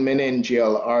middle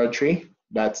meningeal artery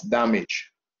that's damaged.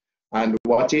 And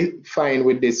what you find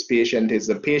with this patient is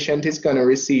the patient is going to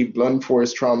receive blunt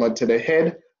force trauma to the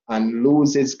head and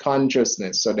lose his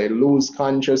consciousness. So they lose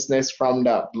consciousness from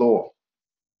that blow.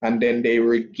 And then they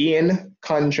regain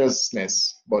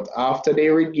consciousness. But after they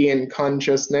regain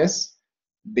consciousness,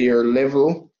 their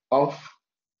level of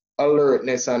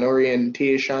alertness and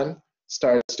orientation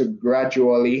starts to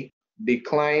gradually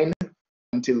decline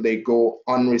until they go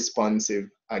unresponsive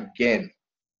again.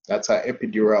 That's an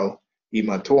epidural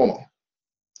hematoma.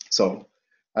 So,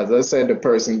 as I said, the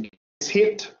person gets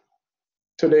hit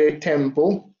to the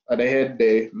temple of the head,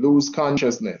 they lose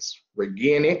consciousness,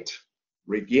 regain it,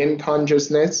 regain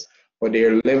consciousness, but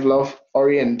their level of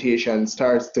orientation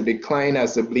starts to decline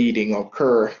as the bleeding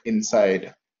occurs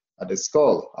inside of the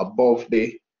skull, above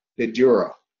the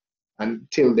dura,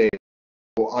 until they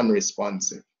go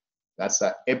unresponsive. That's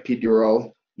an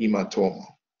epidural hematoma.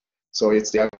 So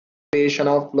it's the accumulation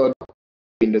of blood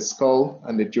in the skull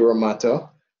and the dura mater,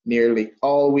 nearly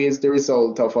always the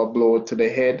result of a blow to the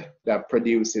head that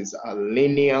produces a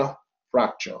linear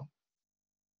fracture.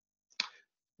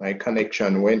 My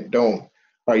connection went down.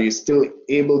 Are you still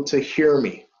able to hear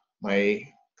me? My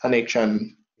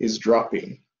connection is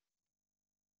dropping.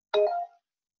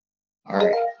 All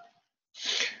right.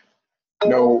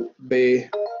 Now, the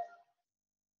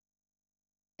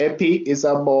epi is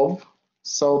above,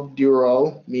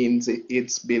 subdural means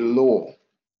it's below,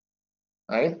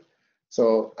 right?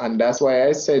 So, and that's why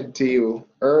I said to you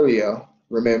earlier,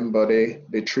 remember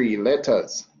the three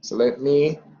letters. So let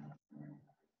me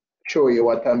show you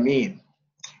what I mean.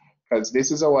 because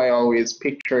this is how I always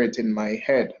picture it in my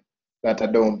head that I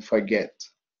don't forget.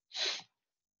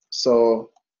 So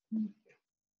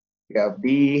you have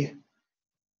B,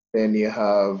 then you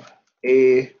have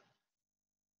A,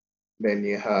 then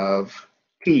you have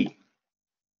P.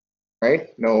 Right?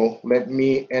 Now let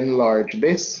me enlarge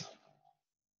this.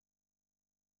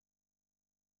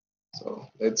 So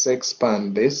let's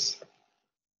expand this.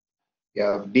 You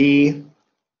have D,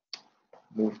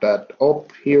 move that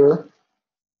up here.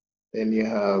 Then you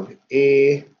have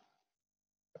A,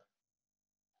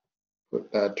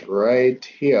 put that right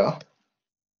here.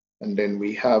 And then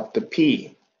we have the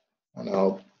P. And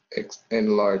I'll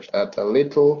enlarge that a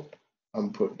little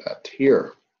and put that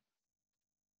here.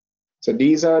 So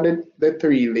these are the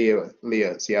three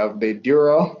layers. You have the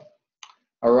dura,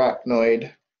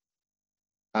 arachnoid,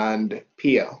 and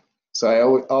pia. So I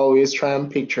always try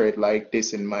and picture it like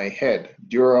this in my head: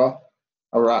 dura,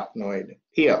 arachnoid,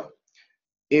 pia.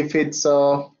 If it's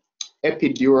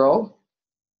epidural,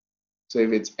 so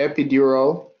if it's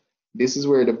epidural, this is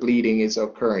where the bleeding is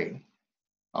occurring,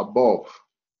 above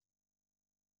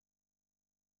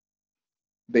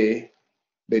the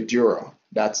dura.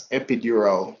 That's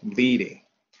epidural bleeding.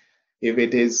 If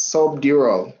it is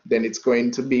subdural, then it's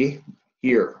going to be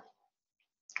here,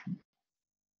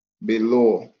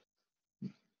 below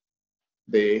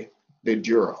the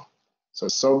dura. So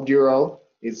subdural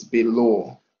is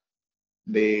below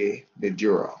the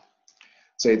dura.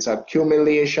 So it's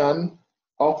accumulation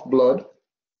of blood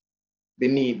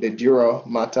beneath the dura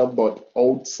mater, but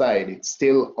outside. It's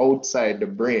still outside the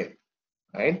brain,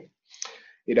 right?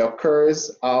 It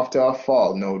occurs after a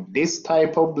fall. Now, this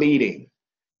type of bleeding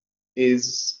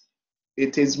is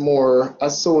more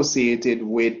associated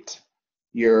with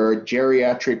your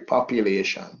geriatric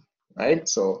population, right?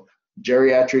 So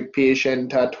geriatric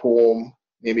patient at home,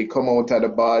 maybe come out of the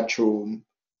bathroom,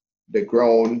 the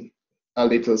ground a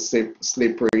little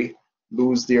slippery,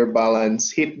 lose their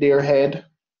balance, hit their head,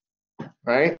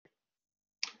 right?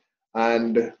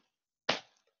 And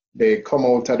they come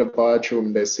out of the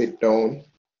bathroom, they sit down,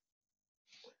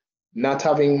 not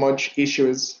having much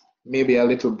issues, maybe a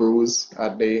little bruise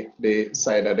at the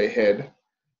side of the head.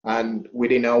 And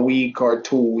within a week or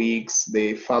 2 weeks,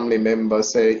 the family member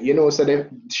say, you know, so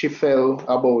she fell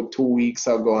about 2 weeks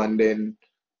ago, and then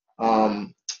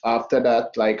after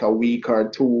that, like a week or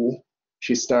two,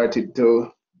 she started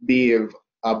to behave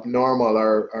abnormal,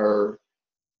 or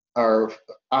her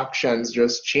actions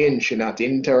just changed. She's not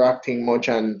interacting much,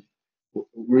 and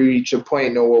we reach a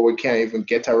point now where we can't even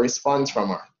get a response from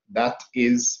her. That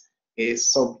is a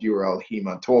subdural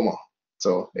hematoma.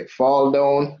 So they fall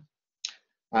down,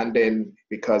 and then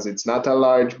because it's not a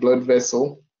large blood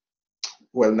vessel,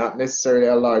 well, not necessarily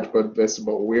a large blood vessel,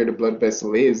 but where the blood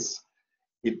vessel is,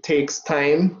 it takes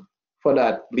time for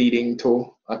that bleeding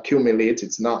to accumulate.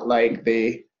 It's not like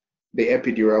the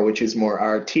epidural, which is more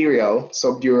arterial.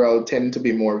 Subdural tend to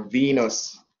be more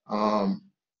venous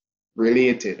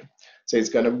related. So it's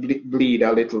going to bleed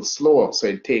a little slower. So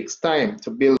it takes time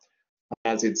to build.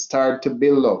 As it starts to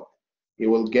build up, it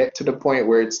will get to the point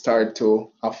where it starts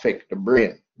to affect the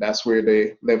brain. That's where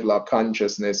the level of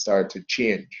consciousness starts to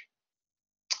change.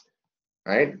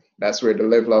 Right? That's where the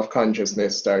level of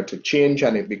consciousness starts to change,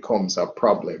 and it becomes a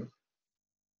problem.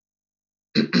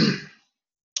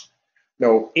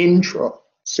 Now,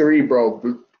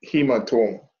 intracerebral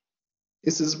hematoma.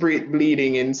 This is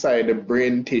bleeding inside the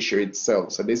brain tissue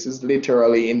itself. So this is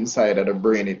literally inside of the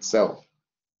brain itself.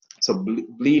 So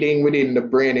bleeding within the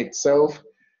brain itself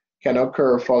can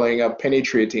occur following a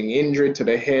penetrating injury to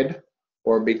the head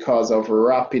or because of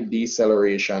rapid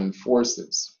deceleration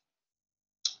forces.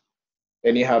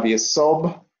 Then you have your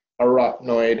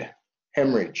subarachnoid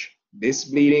hemorrhage. This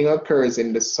bleeding occurs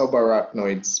in the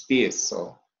subarachnoid space.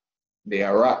 So the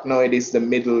arachnoid is the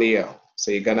middle layer.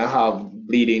 So you're gonna have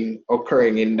bleeding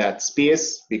occurring in that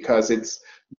space because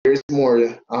there's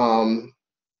more,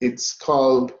 it's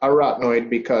called arachnoid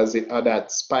because it had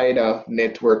that spider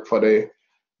network for the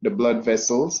blood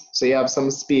vessels. So you have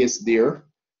some space there.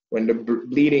 When the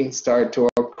bleeding starts to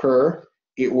occur,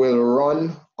 it will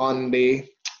run on the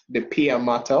pia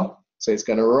mater. So it's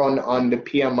gonna run on the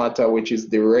pia mater, which is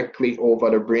directly over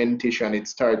the brain tissue, and it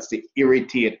starts to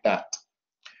irritate that.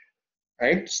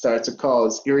 Right? Starts to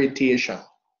cause irritation,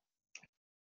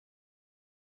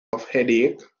 of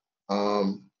headache.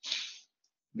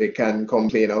 They can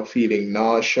complain of feeling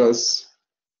nauseous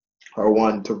or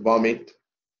want to vomit.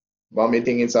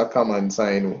 Vomiting is a common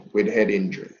sign with head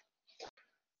injury.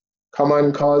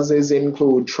 Common causes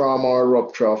include trauma or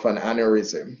rupture of an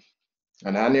aneurysm.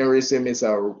 An aneurysm is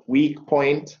a weak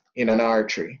point in an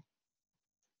artery.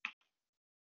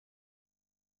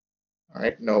 All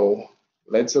right, now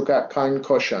let's look at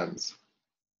concussions.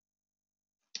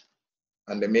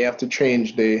 And they may have to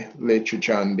change the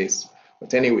literature on this.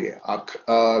 But anyway,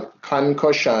 a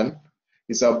concussion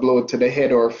is a blow to the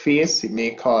head or face. It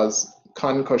may cause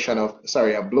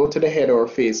a blow to the head or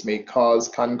face may cause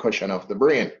concussion of the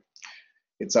brain.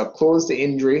 It's a closed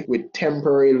injury with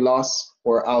temporary loss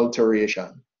or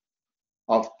alteration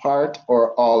of part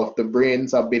or all of the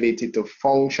brain's ability to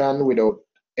function without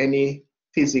any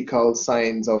physical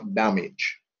signs of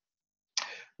damage.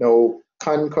 Now,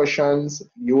 concussions,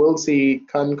 you will see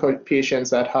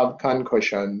patients that have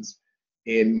concussions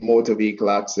in motor vehicle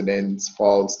accidents,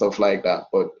 falls, stuff like that.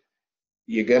 But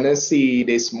you're gonna see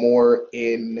this more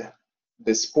in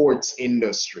the sports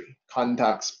industry,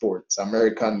 contact sports,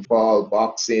 American football,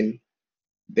 boxing.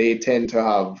 They tend to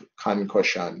have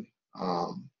concussion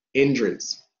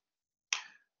injuries.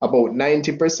 About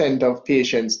 90% of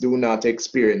patients do not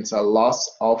experience a loss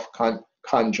of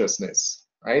consciousness,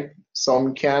 right?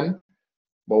 Some can,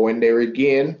 but when they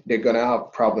regain, they're gonna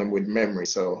have problem with memory,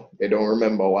 so they don't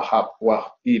remember what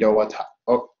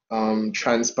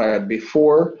transpired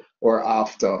before or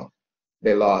after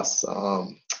they lost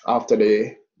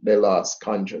they lost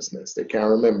consciousness. They can't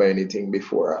remember anything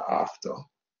before or after,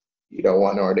 either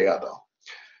one or the other.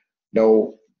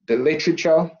 Now, the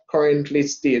literature currently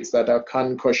states that a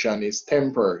concussion is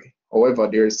temporary. However,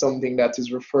 there is something that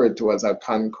is referred to as a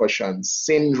concussion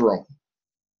syndrome.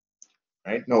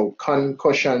 Right? Now,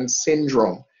 concussion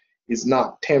syndrome is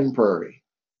not temporary,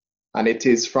 and it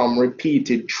is from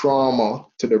repeated trauma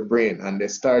to the brain. And they're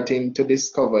starting to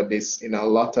discover this in a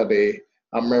lot of the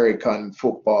American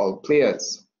football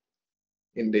players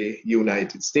in the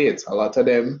United States. A lot of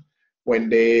them,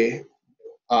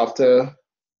 after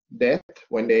death,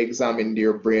 when they examine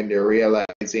their brain, they're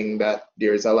realizing that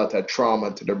there's a lot of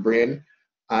trauma to the brain,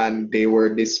 and they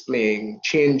were displaying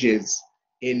changes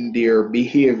in their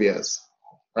behaviors,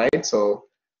 right? So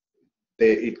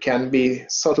it can be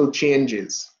subtle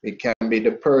changes. It can be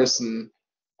the person,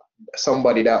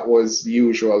 somebody that was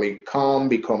usually calm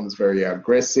becomes very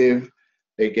aggressive.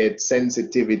 They get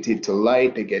sensitivity to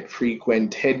light. They get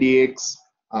frequent headaches.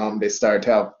 They start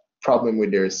to have problem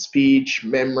with their speech,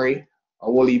 memory. A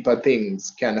whole heap of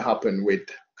things can happen with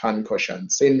concussion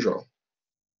syndrome,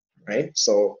 right?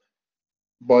 So,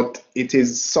 but it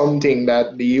is something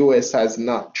that the US has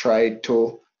not tried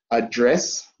to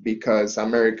address because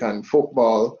American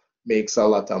football makes a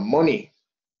lot of money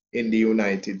in the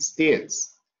United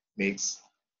States, makes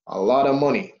a lot of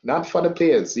money, not for the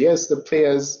players. Yes, the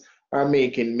players are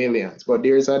making millions, but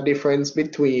there's a difference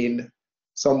between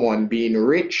someone being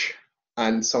rich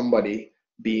and somebody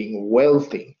being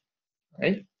wealthy,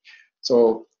 right?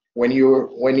 So when you're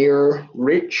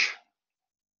rich,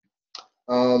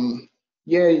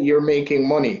 yeah, you're making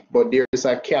money, but there's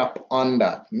a cap on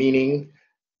that, meaning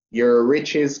your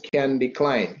riches can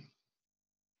decline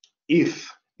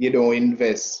if you don't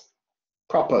invest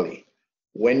properly.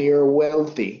 When you're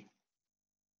wealthy,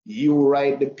 you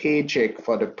write the paycheck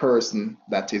for the person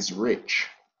that is rich.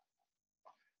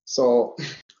 So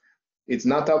it's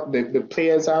not up, the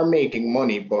players are making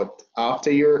money, but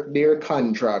after their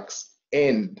contracts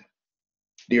end,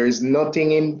 there is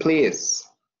nothing in place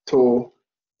to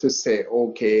say,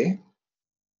 okay,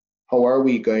 how are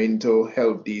we going to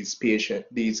help these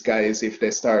guys if they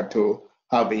start to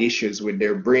have issues with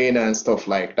their brain and stuff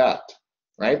like that,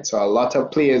 right? So a lot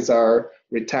of players are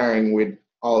retiring with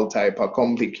all type of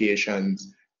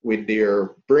complications with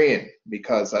their brain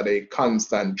because of the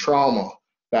constant trauma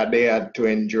that they had to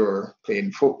endure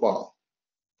playing football.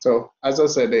 So as I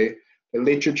said, the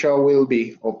literature will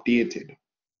be updated,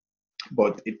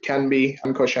 but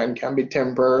concussion can be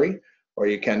temporary, or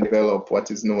you can develop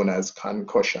what is known as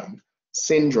concussion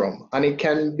syndrome, and it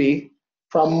can be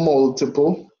from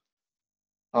multiple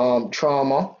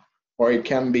trauma, or it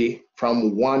can be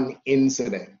from one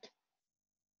incident,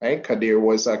 right? Because there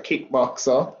was a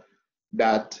kickboxer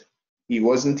that he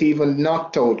wasn't even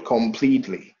knocked out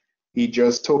completely. He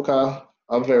just took a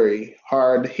very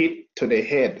hard hit to the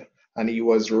head and he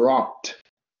was rocked,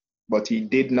 but he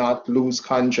did not lose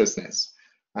consciousness.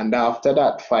 And after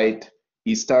that fight,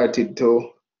 he started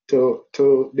to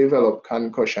develop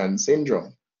concussion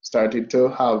syndrome, started to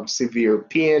have severe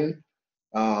pain,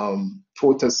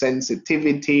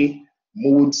 photosensitivity,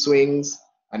 mood swings,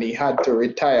 and he had to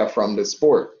retire from the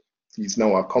sport. He's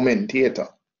now a commentator,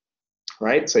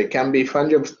 right? So it can be from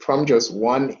just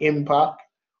one impact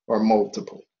or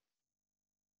multiple.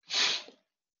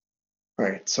 All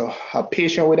right, so a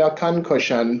patient with a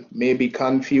concussion may be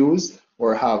confused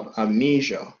or have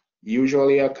amnesia.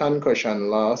 Usually a concussion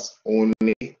lasts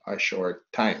only a short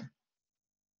time.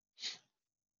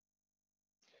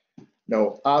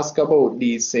 Now ask about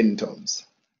these symptoms: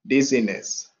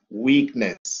 dizziness,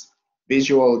 weakness,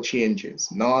 visual changes,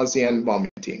 nausea and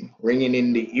vomiting, ringing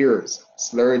in the ears,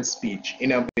 slurred speech,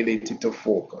 inability to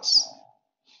focus.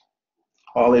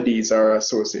 All of these are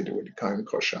associated with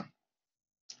concussion.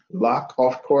 Lack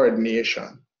of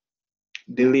coordination,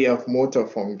 delay of motor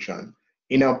function,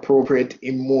 inappropriate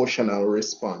emotional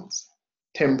response,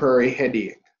 temporary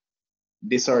headache,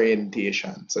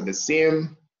 disorientation. So the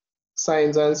same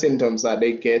signs and symptoms that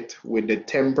they get with the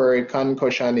temporary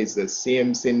concussion is the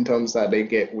same symptoms that they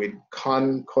get with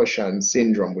concussion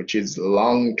syndrome, which is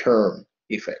long-term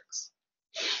effects.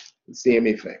 The same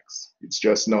effects. It's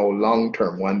just now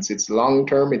long-term. Once it's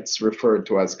long-term, it's referred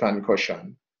to as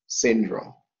concussion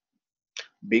syndrome.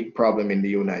 Big problem in the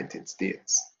United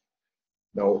States.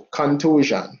 Now,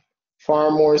 contusion, far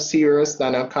more serious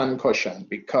than a concussion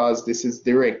because this is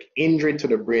direct injury to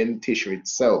the brain tissue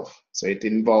itself. So it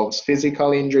involves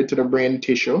physical injury to the brain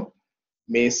tissue,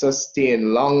 may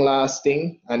sustain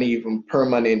long-lasting and even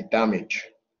permanent damage.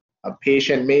 A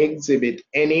patient may exhibit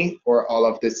any or all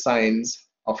of the signs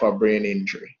of a brain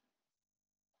injury.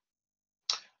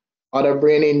 Other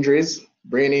brain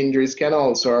injuries can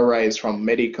also arise from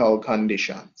medical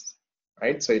conditions,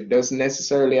 right? So it doesn't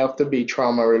necessarily have to be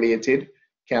trauma related,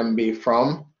 can be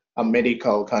from a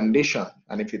medical condition.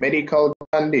 And if it's a medical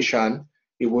condition,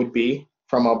 it would be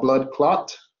from a blood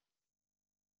clot,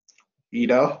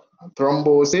 either a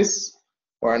thrombosis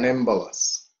or an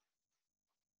embolus,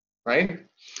 right?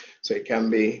 So it can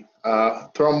be a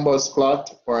thrombus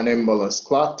clot or an embolus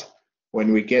clot.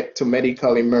 When we get to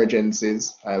medical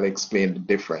emergencies, I'll explain the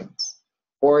difference.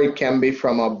 Or it can be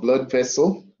from a blood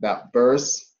vessel that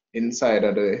bursts inside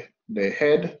of the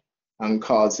head and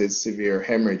causes severe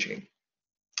hemorrhaging.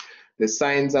 The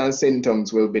signs and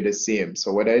symptoms will be the same.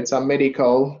 So whether it's a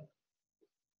medical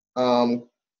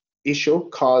issue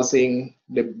causing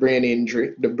the brain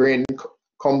injury, the brain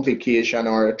complication,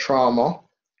 or a trauma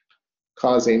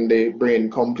causing the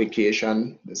brain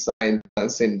complication, the signs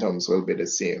and symptoms will be the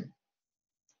same.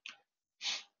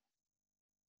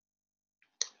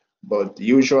 But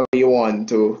usually you want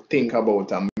to think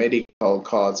about a medical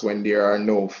cause when there are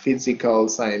no physical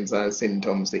signs and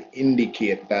symptoms that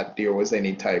indicate that there was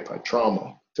any type of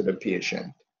trauma to the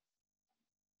patient.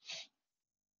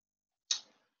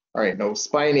 All right, now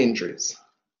spine injuries.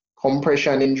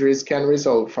 Compression injuries can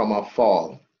result from a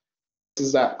fall.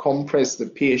 Forces that compress the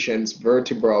patient's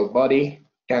vertebral body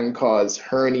can cause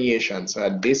herniation. So a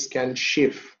disc can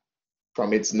shift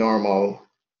from its normal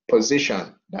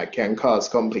position. That can cause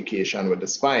complication with the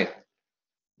spine.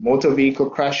 Motor vehicle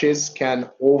crashes can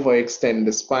overextend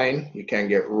the spine. You can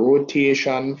get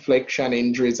rotation, flexion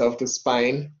injuries of the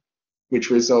spine, which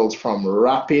results from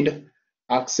rapid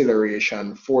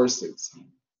acceleration forces.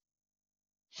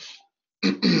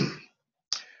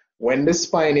 When the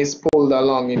spine is pulled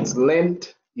along its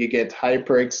length, you get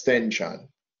hyperextension.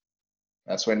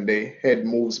 That's when the head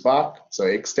moves back. So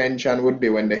extension would be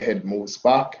when the head moves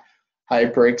back.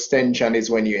 Hyperextension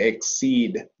is when you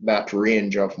exceed that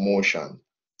range of motion.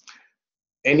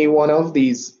 Any one of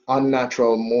these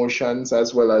unnatural motions,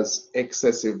 as well as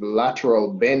excessive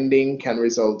lateral bending, can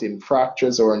result in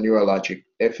fractures or neurologic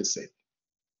deficit.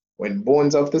 When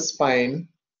bones of the spine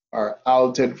are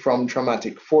altered from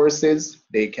traumatic forces,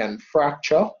 they can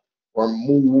fracture or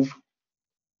move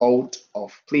out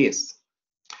of place.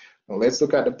 Now let's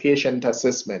look at the patient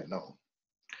assessment now.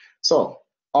 So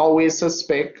always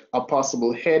suspect a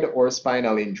possible head or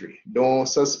spinal injury. Don't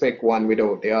suspect one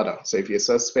without the other. So if you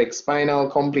suspect spinal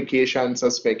complication,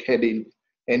 suspect head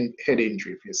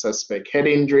injury. If you suspect head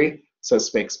injury,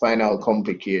 suspect spinal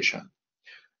complication.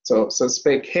 So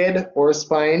suspect head or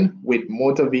spine with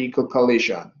motor vehicle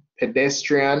collision.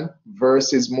 Pedestrian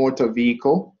versus motor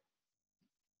vehicle.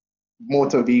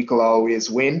 Motor vehicle always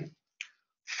win.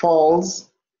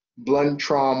 Falls, blunt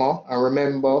trauma, and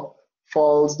remember,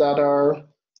 falls that are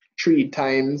 3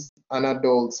 times an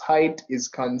adult's height is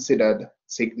considered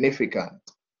significant.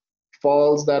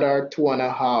 Falls that are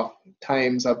 2.5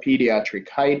 times a pediatric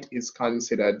height is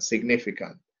considered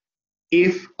significant.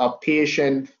 If a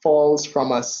patient falls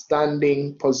from a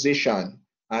standing position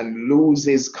and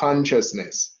loses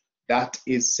consciousness, that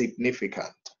is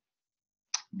significant.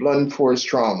 Blunt force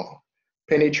trauma,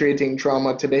 penetrating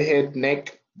trauma to the head,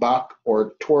 neck, back,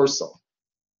 or torso.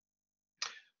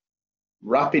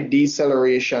 Rapid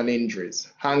deceleration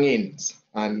injuries, hang-ins,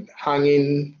 and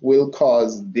hanging will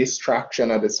cause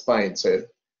distraction of the spine. So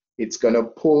it's going to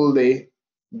pull the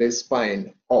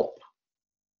spine up.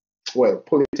 Well,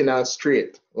 pull it in a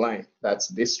straight line. That's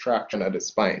distraction of the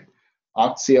spine.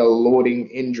 Axial loading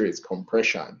injuries,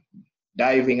 compression,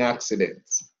 diving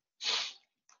accidents.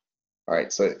 All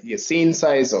right, so your scene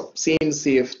size up, scene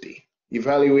safety.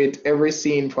 Evaluate every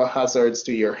scene for hazards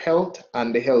to your health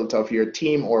and the health of your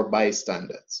team or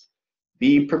bystanders.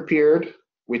 Be prepared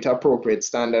with appropriate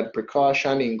standard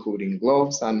precaution, including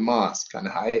gloves and mask and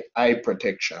eye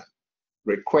protection.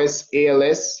 Request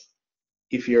ALS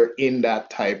if you're in that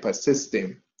type of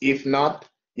system. If not,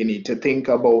 you need to think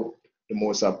about the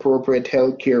most appropriate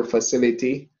healthcare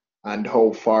facility and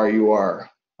how far you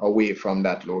are away from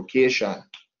that location.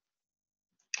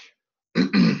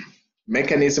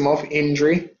 Mechanism of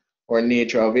injury or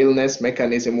nature of illness.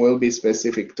 Mechanism will be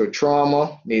specific to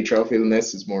trauma. Nature of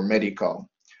illness is more medical.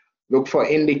 Look for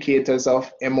indicators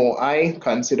of MOI.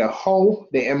 Consider how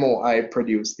the MOI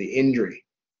produced the injury.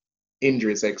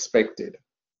 Injury is expected.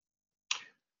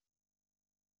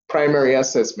 Primary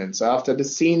assessment. So after the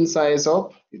scene size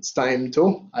up, it's time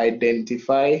to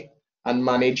identify and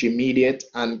manage immediate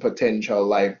and potential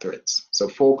life threats. So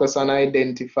focus on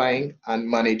identifying and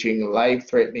managing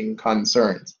life-threatening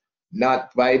concerns,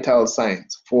 not vital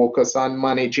signs. Focus on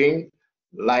managing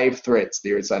life threats.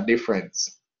 There is a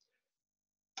difference.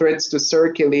 Threats to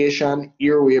circulation,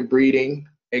 airway breathing,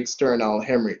 external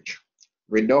hemorrhage.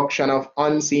 Reduction of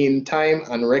unseen time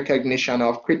and recognition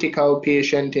of critical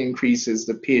patient increases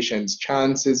the patient's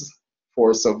chances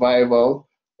for survival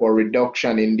or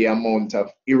reduction in the amount of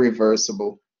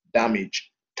irreversible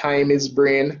damage. Time is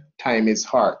brain, time is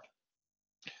heart.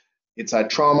 It's a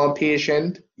trauma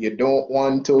patient. You don't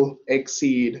want to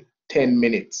exceed 10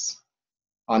 minutes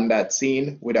on that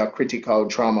scene with a critical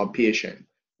trauma patient.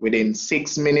 Within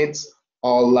 6 minutes,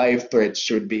 all life threats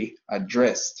should be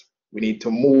addressed. We need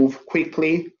to move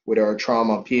quickly with our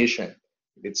trauma patient.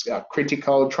 If it's a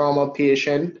critical trauma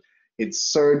patient,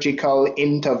 it's surgical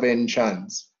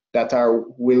interventions that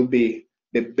will be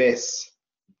the best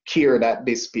care that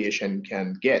this patient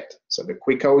can get. So the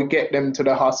quicker we get them to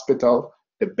the hospital,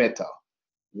 the better.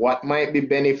 What might be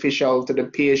beneficial to the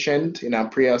patient in a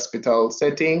pre-hospital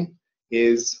setting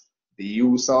is the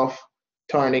use of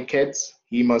tourniquets,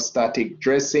 hemostatic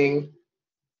dressing,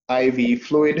 IV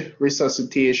fluid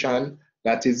resuscitation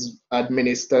that is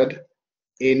administered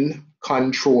in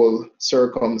controlled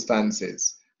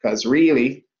circumstances. Because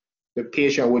really, the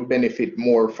patient would benefit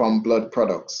more from blood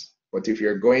products. But if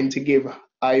you're going to give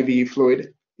IV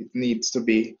fluid, it needs to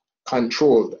be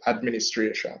controlled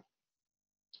administration.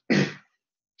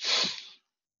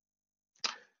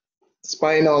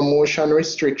 Spinal motion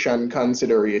restriction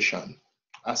consideration.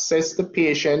 Assess the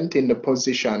patient in the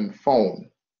position found.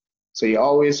 So you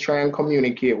always try and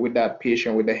communicate with that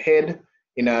patient with the head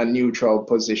in a neutral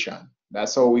position.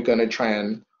 That's how we're going to try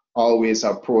and always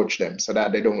approach them so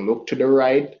that they don't look to the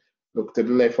right, look to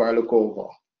the left, or look over,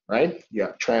 right?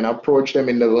 Yeah, try and approach them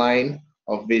in the line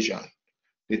of vision.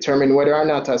 Determine whether or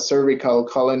not a cervical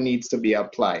collar needs to be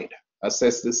applied.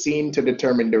 Assess the scene to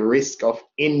determine the risk of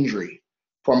injury.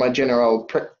 Form a general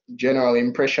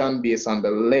impression based on the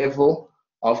level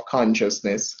of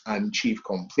consciousness and chief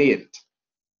complaint.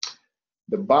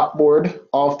 The backboard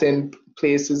often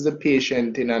places the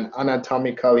patient in an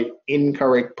anatomically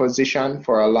incorrect position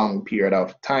for a long period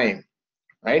of time,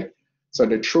 right? So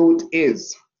the truth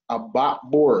is, a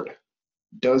backboard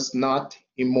does not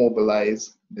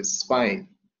immobilize the spine.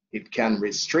 It can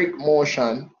restrict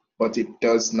motion, but it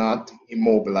does not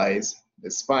immobilize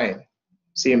the spine.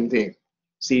 Same thing.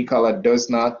 C-collar does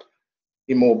not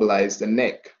immobilize the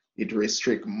neck. It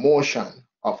restricts motion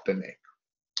of the neck.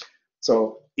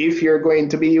 So if you're going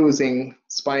to be using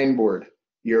spine board,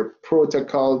 your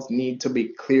protocols need to be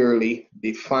clearly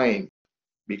defined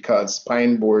because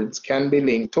spine boards can be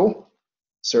linked to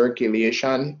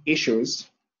circulation issues.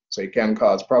 So it can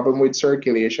cause problem with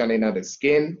circulation in the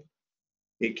skin.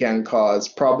 It can cause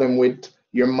problem with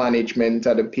your management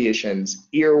of the patient's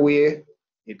airway.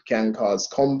 It can cause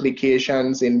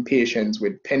complications in patients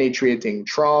with penetrating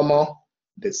trauma.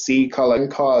 The C-collar can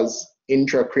cause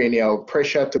intracranial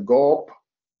pressure to go up.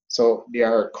 So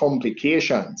there are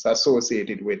complications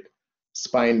associated with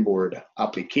spine board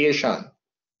application.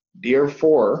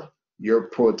 Therefore, your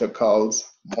protocols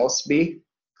must be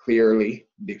clearly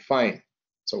defined.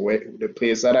 So the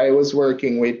place that I was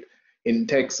working with in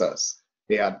Texas,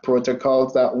 they had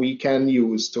protocols that we can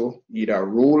use to either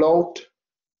rule out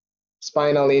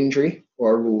spinal injury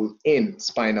or rule in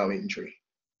spinal injury,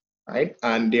 right?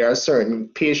 And there are certain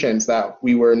patients that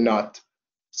we were not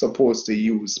supposed to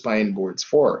use spine boards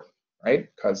for, right?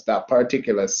 Because that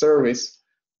particular service,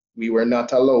 we were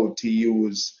not allowed to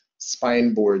use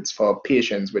spine boards for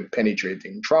patients with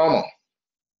penetrating trauma.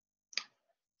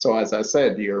 So as I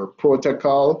said, your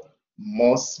protocol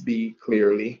must be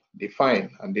clearly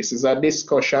defined. And this is a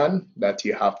discussion that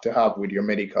you have to have with your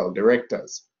medical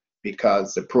directors.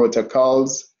 because the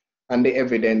protocols and the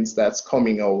evidence that's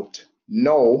coming out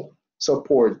now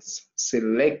supports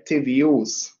selective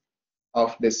use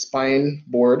of the spine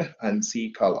board and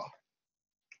C-collar.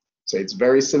 So it's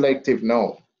very selective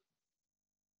now.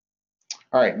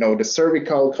 All right, now the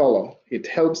cervical collar. It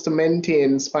helps to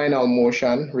maintain spinal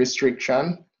motion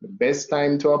restriction. The best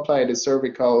time to apply the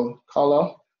cervical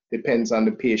collar depends on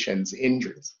the patient's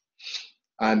injuries.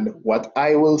 And what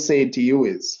I will say to you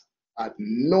is, at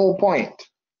no point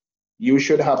you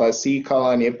should have a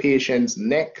C-collar on your patient's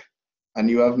neck and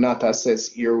you have not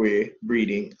assessed airway,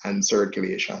 breathing, and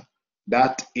circulation.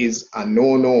 That is a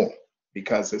no-no,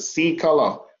 because the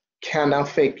C-collar can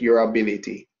affect your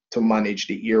ability to manage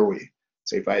the airway.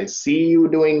 So if I see you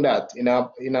doing that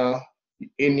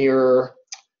in your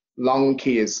lung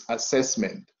case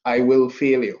assessment, I will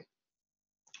fail you.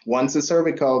 Once the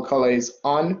cervical collar is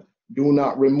on, do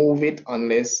not remove it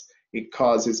unless it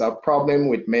causes a problem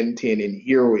with maintaining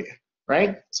airway,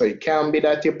 right? So it can be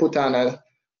that you put on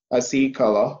a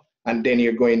C-collar and then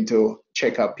you're going to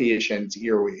check a patient's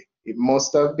airway. It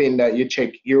must have been that you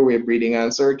check airway, breathing,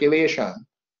 and circulation,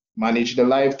 manage the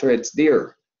life threats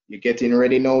there. You're getting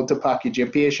ready now to package your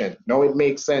patient. Now it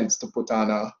makes sense to put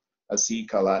on a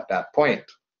C-collar at that point.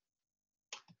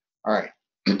 All right.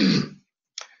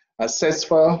 Assess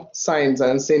for signs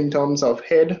and symptoms of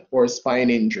head or spine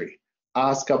injury.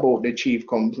 Ask about the chief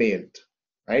complaint,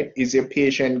 right? Is your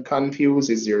patient confused?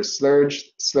 Is there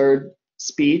slurred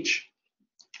speech?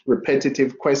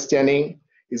 Repetitive questioning?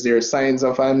 Is there signs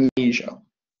of amnesia?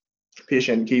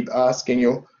 Patient keep asking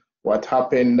you what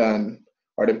happened,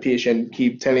 or the patient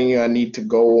keep telling you, I need to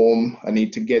go home, I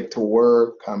need to get to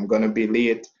work, I'm gonna be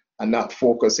late, and not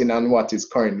focusing on what is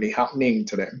currently happening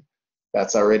to them.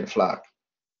 That's a red flag.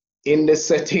 In the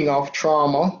setting of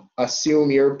trauma, assume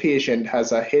your patient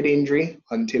has a head injury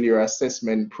until your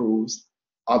assessment proves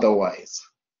otherwise.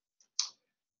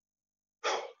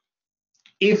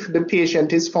 If the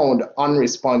patient is found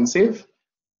unresponsive,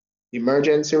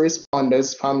 emergency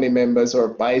responders, family members,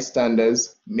 or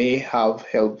bystanders may have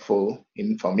helpful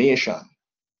information.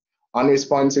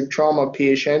 Unresponsive trauma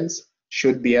patients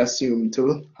should be assumed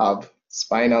to have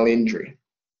spinal injury.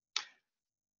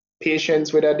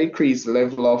 Patients with a decreased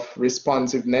level of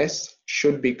responsiveness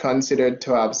should be considered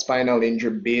to have spinal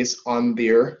injury based on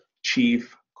their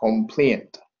chief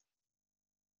complaint.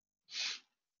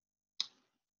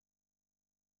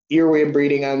 Airway,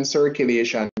 breathing, and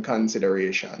circulation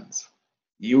considerations.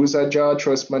 Use a jaw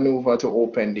thrust maneuver to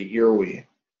open the airway.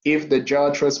 If the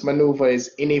jaw thrust maneuver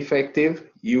is ineffective,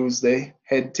 use the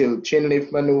head tilt chin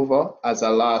lift maneuver as a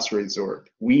last resort.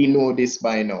 We know this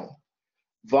by now.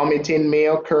 Vomiting may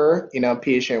occur in a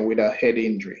patient with a head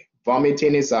injury.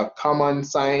 Vomiting is a common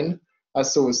sign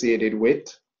associated with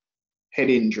head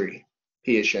injury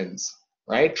patients,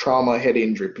 right? Trauma head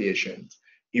injury patients.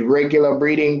 Irregular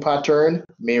breathing pattern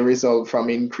may result from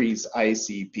increased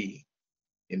ICP.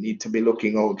 You need to be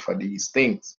looking out for these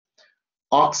things.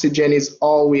 Oxygen is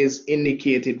always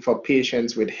indicated for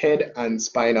patients with head and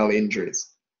spinal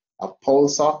injuries. A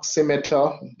pulse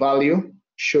oximeter value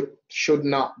should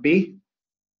not be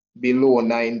below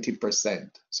 90%.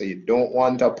 So you don't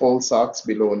want a pulse ox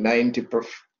below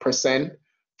 90%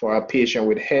 for a patient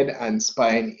with head and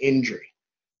spine injury.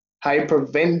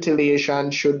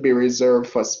 Hyperventilation should be reserved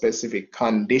for specific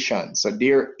conditions. So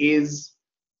there is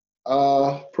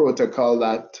a protocol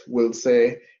that will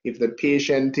say if the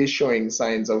patient is showing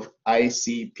signs of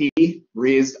ICP,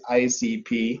 raised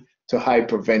ICP, to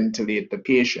hyperventilate the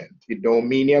patient. It don't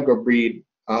mean you're gonna breathe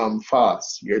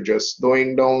fast. You're just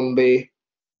slowing down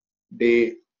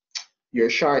you're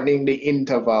shortening the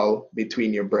interval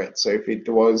between your breaths. So if it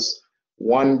was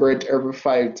 1 breath every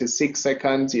 5 to 6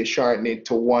 seconds, you shorten it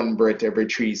to 1 breath every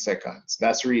 3 seconds.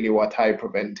 That's really what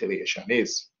hyperventilation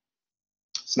is.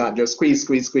 It's not just squeeze,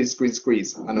 squeeze, squeeze, squeeze,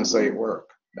 squeeze, and that's how it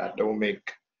works. That don't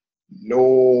make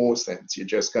no sense. You're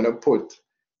just gonna put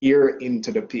air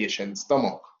into the patient's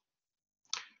stomach.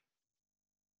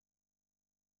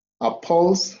 A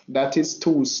pulse that is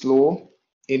too slow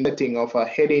in the setting of a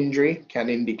head injury can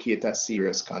indicate a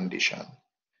serious condition.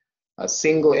 A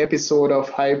single episode of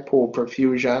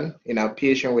hypoperfusion in a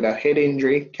patient with a head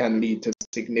injury can lead to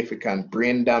significant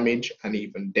brain damage and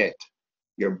even death.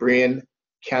 Your brain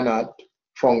cannot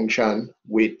function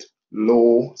with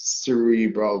low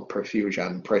cerebral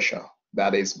perfusion pressure.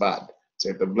 That is bad. So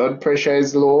if the blood pressure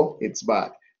is low, it's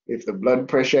bad. If the blood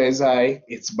pressure is high,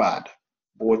 it's bad.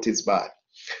 Both is bad.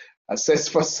 Assess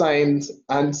for signs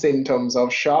and symptoms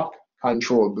of shock,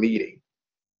 control bleeding.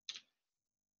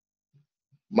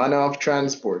 Manner of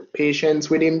transport. Patients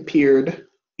with impaired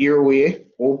airway,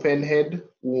 open head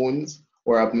wounds,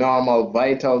 or abnormal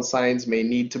vital signs may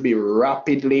need to be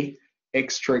rapidly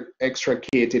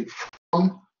extricated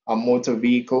from a motor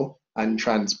vehicle and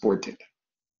transported.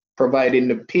 Providing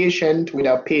the patient with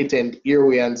a patent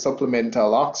airway and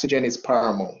supplemental oxygen is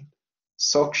paramount.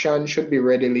 Suction should be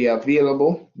readily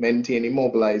available, maintaining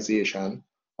immobilization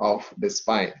of the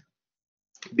spine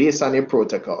based on your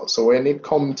protocol. So when it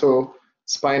comes to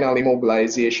spinal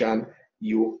immobilization,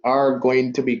 you are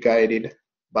going to be guided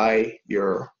by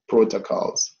your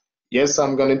protocols. Yes,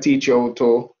 I'm going to teach you how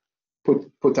to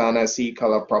put on a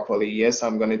C-collar properly. Yes,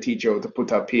 I'm going to teach you how to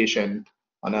put a patient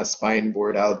on a spine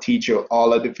board. I'll teach you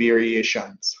all of the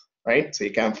variations, right? So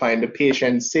you can find the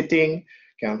patient sitting,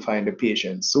 can find the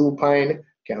patient supine,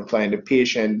 can find the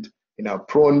patient in a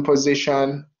prone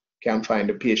position, can find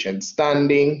the patient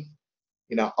standing.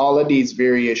 You know, all of these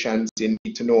variations you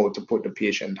need to know to put the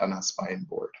patient on a spine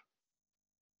board.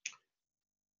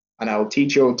 And I'll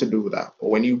teach you how to do that. But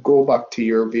when you go back to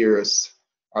your various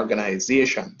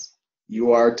organizations,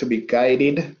 you are to be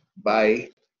guided by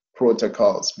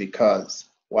protocols, because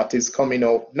what is coming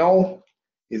out now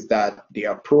is that the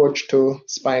approach to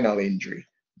spinal injury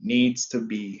needs to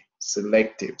be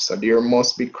selective. So there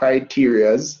must be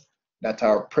criteria that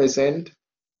are present,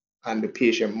 and the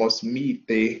patient must meet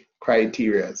the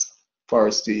criteria for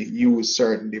us to use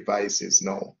certain devices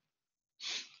now.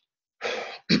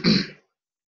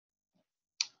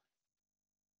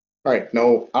 All right,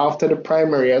 now after the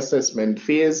primary assessment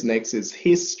phase, next is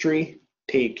history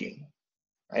taking.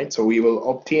 Right, so we will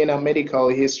obtain a medical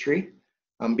history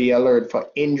and be alert for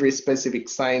injury-specific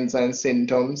signs and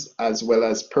symptoms, as well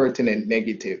as pertinent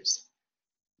negatives.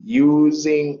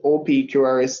 Using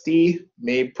OPQRST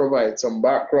may provide some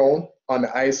background on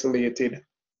isolated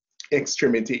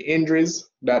extremity injuries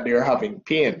that they're having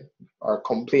pain or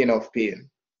complain of pain.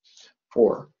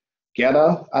 4,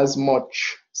 gather as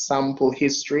much sample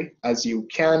history as you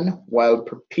can while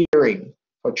preparing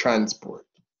for transport.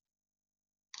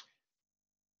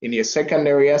 In your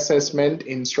secondary assessment,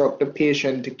 instruct the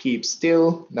patient to keep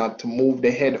still, not to move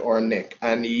the head or neck.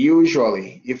 And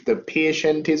usually, if the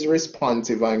patient is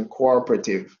responsive and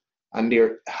cooperative and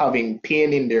they're having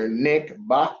pain in their neck,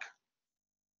 back,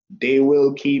 they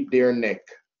will keep their neck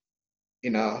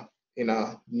in a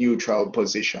neutral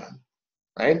position,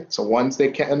 right? So once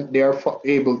they are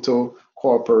able to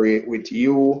cooperate with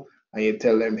you, and you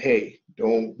tell them, hey,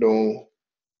 don't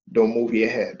move your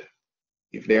head.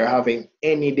 If they're having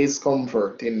any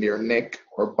discomfort in their neck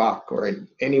or back or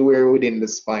anywhere within the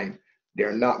spine,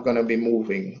 they're not going to be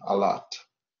moving a lot.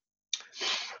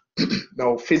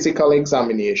 Now, physical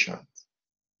examinations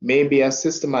may be a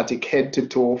systematic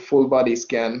head-to-toe full body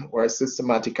scan or a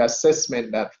systematic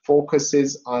assessment that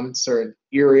focuses on certain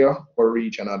area or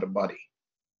region of the body.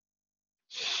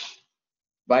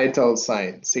 Vital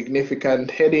signs. Significant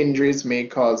head injuries may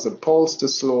cause the pulse to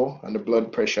slow and the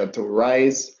blood pressure to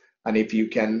rise. And if you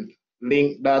can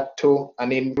link that to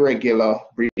an irregular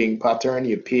breathing pattern,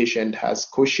 your patient has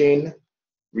Cushing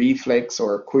reflex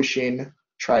or Cushing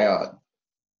triad.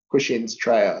 Cushing's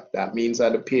triad. That means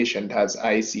that the patient has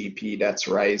ICP that's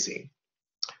rising,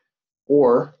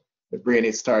 or the brain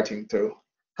is starting to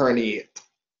herniate.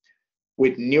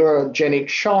 With neurogenic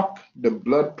shock, the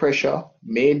blood pressure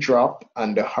may drop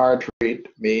and the heart rate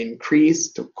may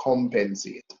increase to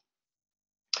compensate.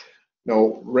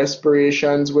 Now,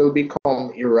 respirations will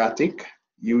become erratic.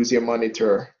 Use your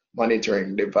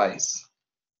monitoring device.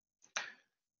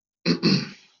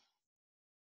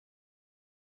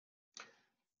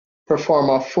 Perform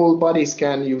a full body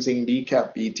scan using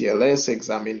DCAP BTLS.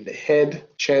 Examine the head,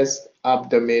 chest,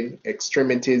 abdomen,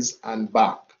 extremities, and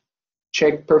back.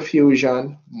 Check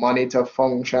perfusion, monitor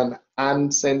function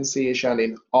and sensation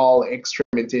in all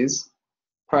extremities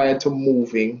prior to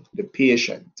moving the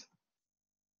patient.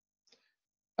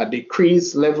 A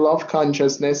decreased level of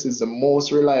consciousness is the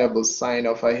most reliable sign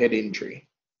of a head injury.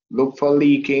 Look for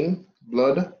leaking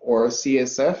blood or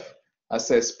CSF,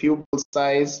 assess pupil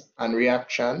size and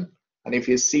reaction, and if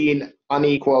you're seeing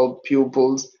unequal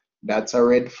pupils, that's a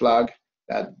red flag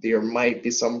that there might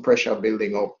be some pressure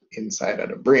building up inside of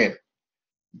the brain.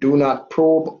 Do not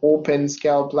probe open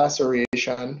scalp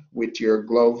laceration with your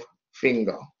glove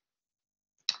finger.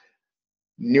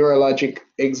 Neurologic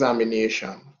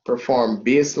examination. Perform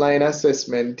baseline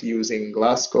assessment using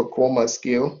Glasgow Coma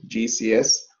Scale,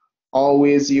 GCS.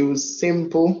 Always use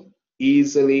simple,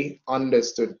 easily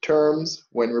understood terms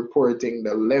when reporting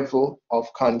the level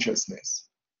of consciousness.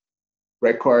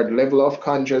 Record level of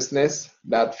consciousness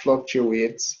that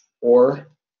fluctuates or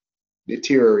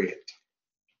deteriorate.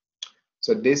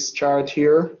 So this chart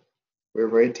here,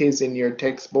 wherever it is in your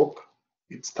textbook,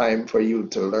 it's time for you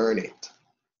to learn it.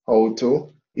 How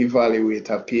to evaluate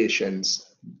a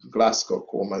patient's Glasgow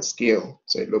Coma scale.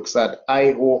 So it looks at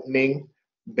eye opening,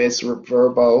 best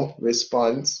verbal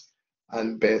response,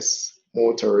 and best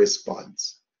motor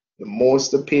response. The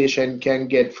most the patient can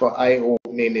get for eye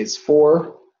opening is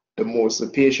 4. The most the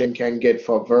patient can get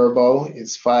for verbal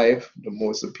is 5. The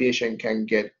most the patient can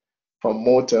get for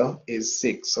motor is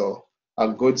 6. So a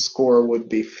good score would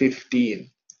be 15.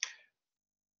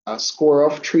 A score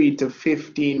of 3 to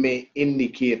 15 may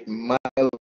indicate mild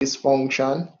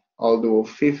dysfunction, although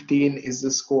 15 is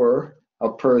the score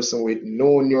a person with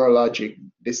no neurologic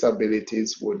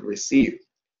disabilities would receive.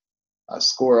 A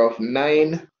score of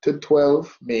 9 to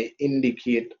 12 may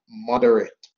indicate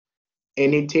moderate.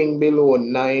 Anything below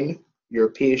 9, your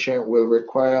patient will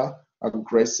require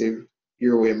aggressive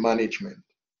airway management.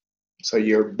 So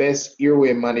your best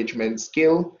airway management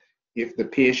skill, if the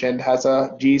patient has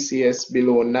a GCS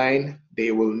below 9,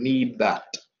 they will need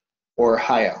that or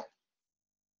higher.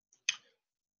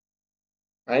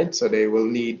 Right? So they will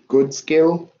need good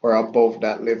skill or above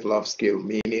that level of skill,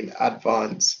 meaning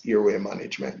advanced airway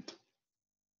management.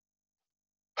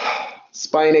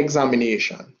 Spine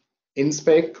examination.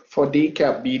 Inspect for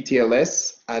decap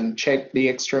BTLS and check the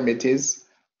extremities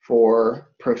for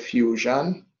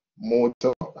perfusion,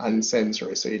 motor, and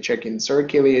sensory. So you're checking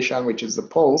circulation, which is the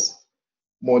pulse,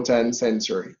 motor, and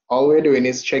sensory. All we're doing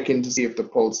is checking to see if the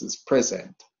pulse is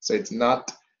present. So it's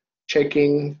not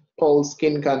checking pulse,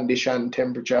 skin condition,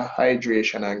 temperature,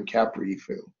 hydration, and cap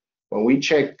refill. When we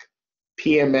check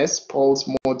PMS, pulse,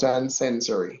 motor, and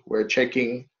sensory, we're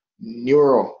checking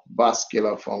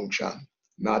neurovascular function,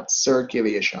 not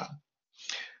circulation.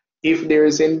 If there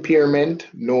is impairment,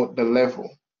 note the level.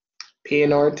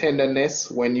 Pain or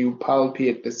tenderness when you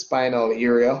palpate the spinal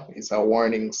area is a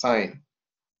warning sign.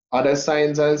 Other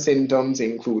signs and symptoms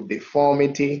include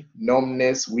deformity,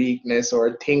 numbness, weakness,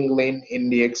 or tingling in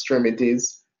the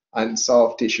extremities, and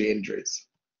soft tissue injuries.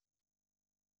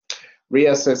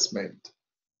 Reassessment.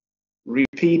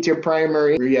 Repeat your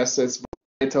primary, reassess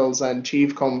vitals and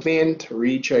chief complaint,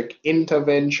 recheck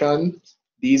interventions.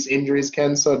 These injuries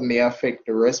can suddenly affect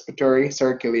the respiratory,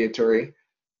 circulatory,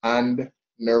 and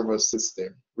nervous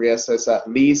system. Reassess at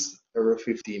least every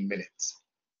 15 minutes.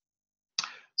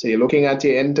 So you're looking at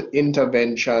your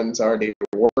interventions. Are they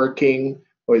working,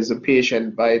 or is the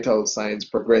patient vital signs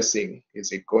progressing?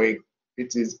 Is it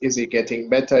getting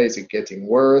better? Is it getting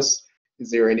worse? Is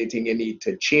there anything you need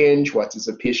to change? What is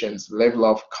the patient's level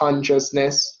of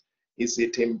consciousness? Is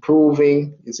it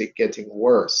improving? Is it getting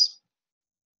worse?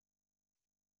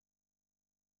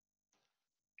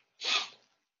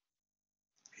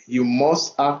 You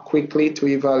must act quickly to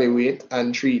evaluate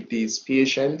and treat these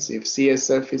patients. If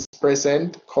CSF is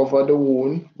present, cover the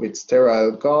wound with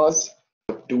sterile gauze,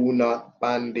 but do not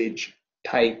bandage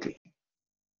tightly.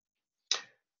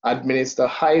 Administer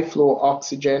high flow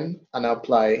oxygen and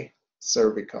apply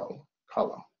cervical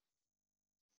collar.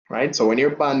 Right, so when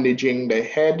you're bandaging the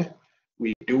head,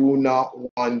 we do not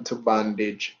want to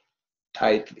bandage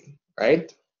tightly,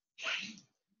 right?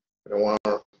 We don't want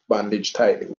to bandage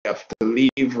tightly. We have to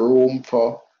leave room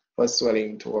for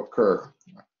swelling to occur.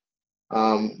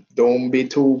 Don't be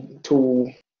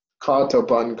too caught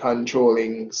up on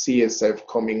controlling CSF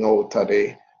coming out of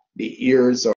the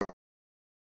ears, or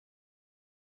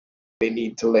they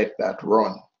need to let that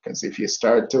run, because if you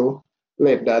start to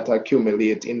let that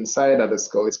accumulate inside of the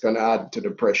skull, it's going to add to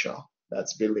the pressure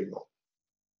that's building up.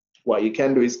 What you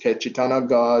can do is catch it on a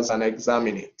gauze and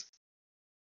examine it.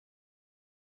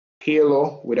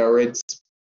 Halo with a red spot,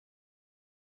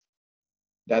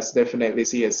 that's definitely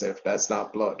CSF, that's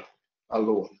not blood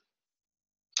alone.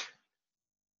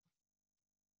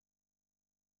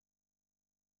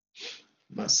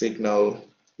 My signal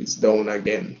is down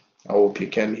again. I hope you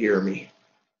can hear me.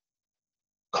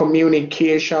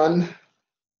 Communication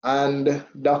and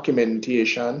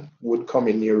documentation would come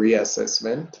in your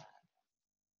reassessment.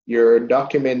 Your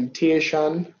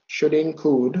documentation should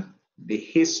include the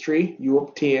history you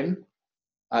obtain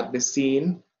at the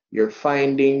scene, your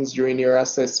findings during your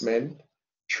assessment,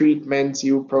 treatments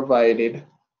you provided,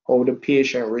 how the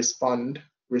patient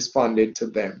responded to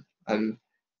them. And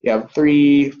you have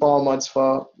 3 formats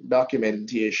for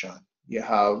documentation. You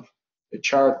have the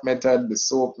chart method, the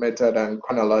SOAP method, and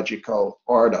chronological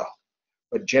order.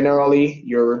 But generally,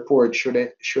 your report should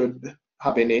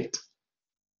have in it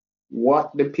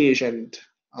what the patient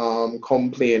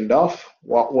complained of,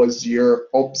 what was your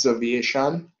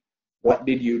observation, what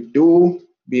did you do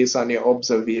based on your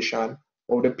observation,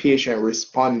 how the patient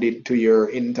responded to your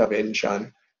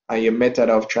intervention, and your method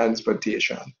of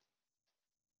transportation.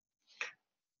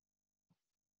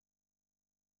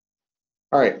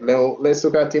 All right, now let's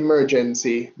look at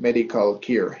emergency medical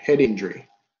care, head injury.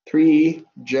 3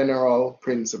 general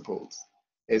principles.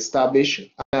 Establish an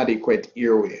adequate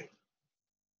airway.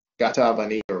 Got to have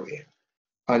an airway.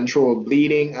 Control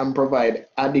bleeding and provide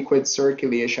adequate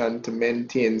circulation to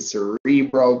maintain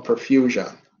cerebral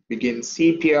perfusion. Begin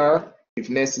CPR if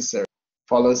necessary.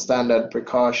 Follow standard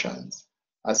precautions.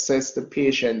 Assess the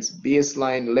patient's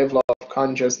baseline level of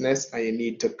consciousness, and you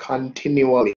need to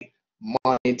continually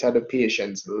monitor the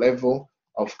patient's level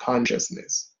of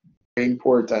consciousness. Very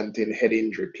important in head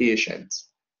injury patients.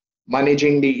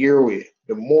 Managing the airway.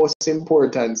 The most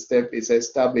important step is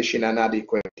establishing an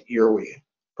adequate airway.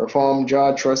 Perform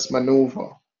jaw thrust maneuver.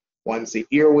 Once the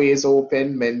airway is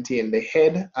open, maintain the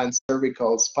head and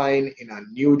cervical spine in a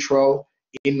neutral,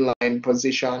 inline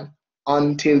position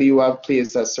until you have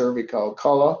placed a cervical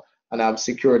collar and have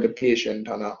secured the patient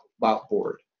on a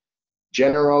backboard.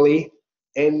 Generally,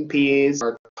 NPAs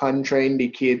are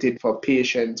contraindicated for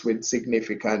patients with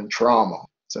significant trauma.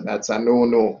 So that's a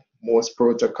no-no. Most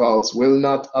protocols will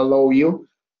not allow you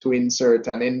to insert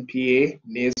an NPA,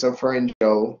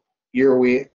 nasopharyngeal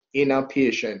airway, in a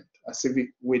patient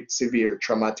with severe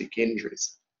traumatic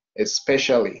injuries,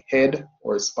 especially head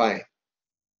or spine.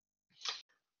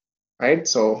 Right,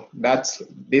 so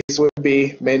this would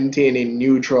be maintaining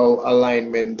neutral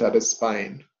alignment of the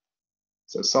spine.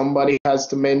 So somebody has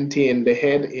to maintain the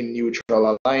head in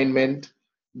neutral alignment,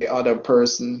 the other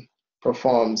person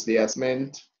performs the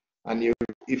assessment, and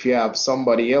if you have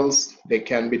somebody else, they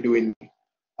can be doing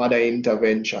other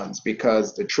interventions,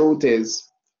 because the truth is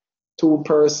 2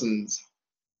 persons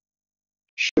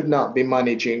should not be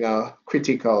managing a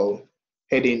critical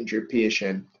head injury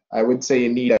patient. I would say you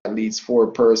need at least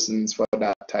 4 persons for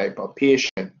that type of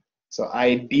patient. So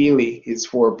ideally, it's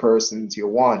 4 persons you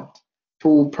want.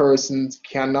 2 persons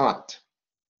cannot.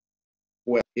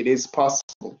 Well, it is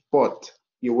possible, but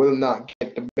you will not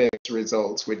get the best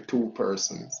results with 2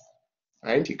 persons.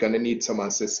 Right? You're going to need some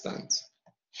assistance.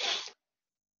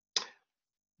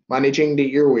 Managing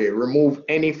the airway. Remove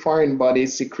any foreign body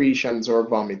secretions or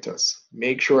vomitus.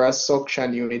 Make sure a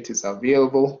suction unit is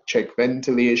available. Check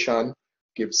ventilation.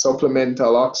 Give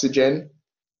supplemental oxygen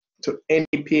to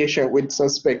any patient with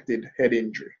suspected head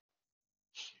injury.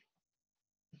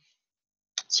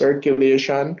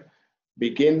 Circulation.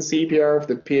 Begin CPR if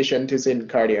the patient is in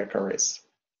cardiac arrest.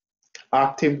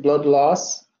 Active blood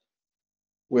loss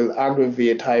will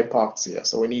aggravate hypoxia,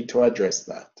 so we need to address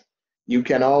that. You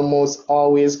can almost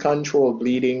always control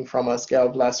bleeding from a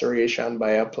scalp laceration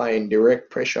by applying direct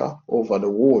pressure over the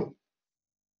wound.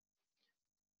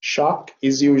 Shock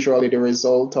is usually the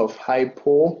result of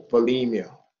hypovolemia.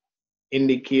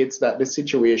 Indicates that the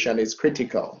situation is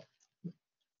critical.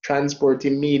 Transport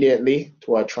immediately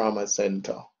to a trauma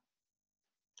center.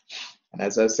 And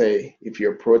as I say, if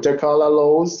your protocol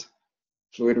allows,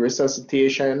 fluid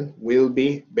resuscitation will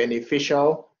be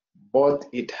beneficial, but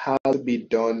it has to be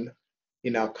done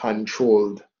in a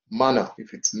controlled manner.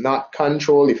 If it's not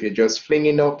controlled, if you're just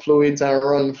flinging up fluids and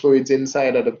run fluids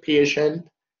inside of the patient,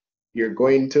 you're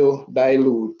going to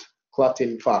dilute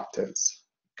clotting factors.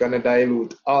 You're going to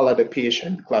dilute all of the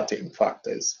patient clotting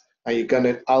factors, and you're going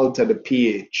to alter the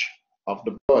pH of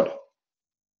the blood.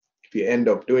 If you end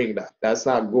up doing that, that's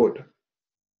not good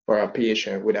for a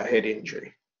patient with a head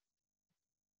injury.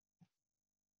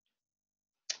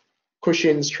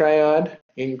 Cushing's triad: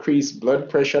 increased blood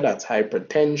pressure, that's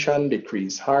hypertension,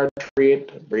 decreased heart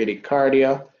rate,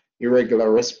 bradycardia,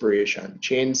 irregular respiration,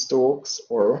 Cheyne-Stokes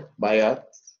or Bayat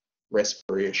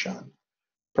respiration.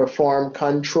 Perform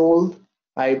controlled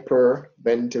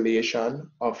hyperventilation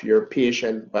of your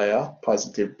patient via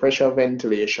positive pressure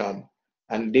ventilation,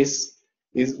 and this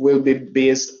will be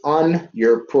based on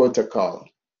your protocol.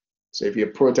 So if your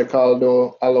protocol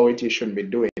don't allow it, you shouldn't be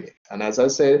doing it. And as I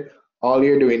said, all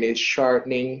you're doing is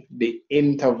shortening the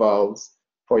intervals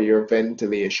for your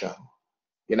ventilation.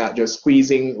 You're not just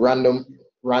squeezing,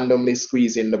 randomly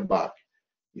squeezing the bag.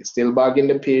 You're still bagging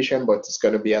the patient, but it's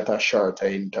going to be at a shorter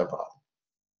interval.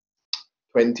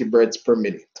 20 breaths per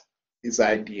minute is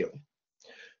ideal.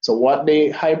 So what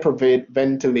the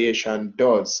hyperventilation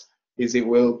does is it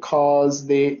will cause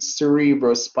the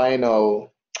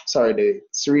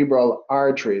cerebral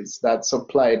arteries that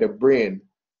supply the brain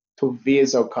to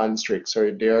vasoconstrict.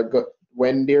 So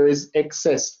when there is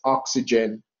excess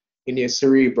oxygen in your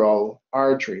cerebral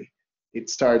artery, it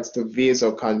starts to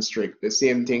vasoconstrict. The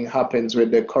same thing happens with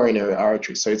the coronary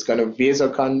artery. So it's going to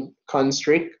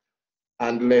vasoconstrict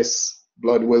and less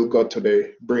blood will go to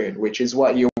the brain, which is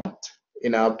what you want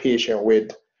in a patient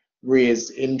with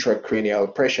raised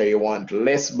intracranial pressure. You want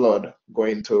less blood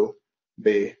going to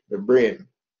the brain.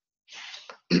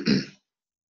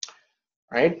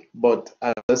 right? But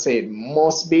as I say, it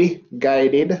must be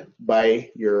guided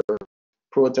by your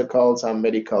protocols and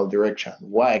medical direction.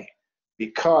 Why?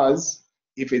 Because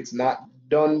if it's not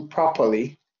done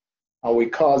properly and we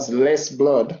cause less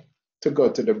blood to go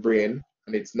to the brain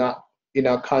and it's not in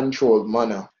a controlled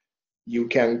manner, you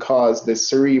can cause the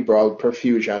cerebral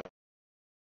perfusion,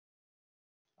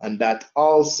 and that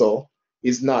also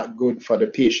is not good for the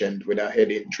patient with a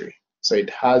head injury. So it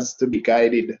has to be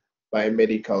guided by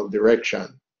medical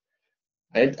direction.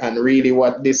 Right? And really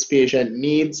what this patient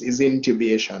needs is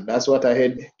intubation. That's what a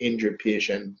head injury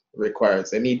patient requires.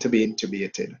 They need to be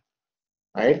intubated,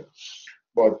 right?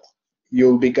 But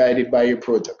you'll be guided by your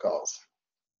protocols.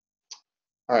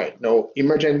 All right, now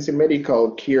emergency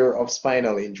medical care of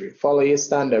spinal injury. Follow your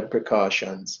standard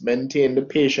precautions. Maintain the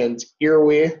patient's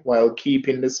airway while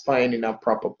keeping the spine in a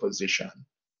proper position.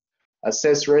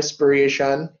 Assess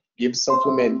respiration, give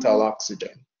supplemental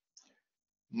oxygen.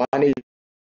 Manage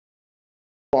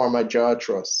form jaw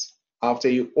thrust. After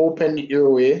you open the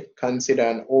airway, consider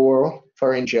an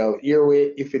oropharyngeal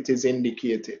airway if it is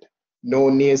indicated. No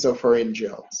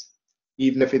nasopharyngeals,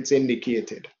 even if it's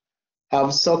indicated.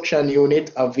 Have suction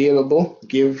unit available.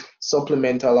 Give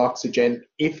supplemental oxygen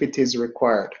if it is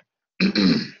required.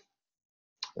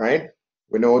 Right?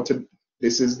 We know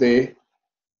this is the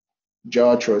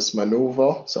jaw thrust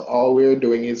maneuver. So all we're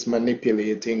doing is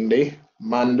manipulating the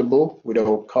mandible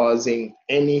without causing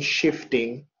any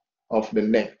shifting of the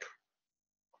neck.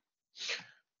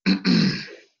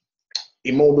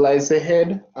 Immobilize the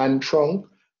head and trunk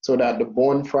so that the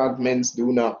bone fragments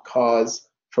do not cause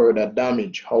further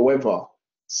damage. However,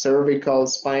 cervical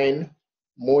spine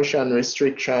motion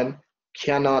restriction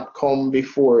cannot come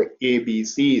before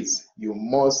ABCs. You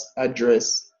must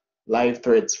address life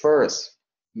threats first.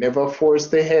 Never force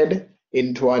the head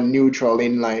into a neutral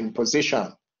inline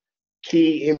position.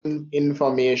 Key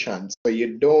information, so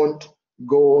you don't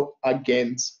go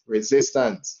against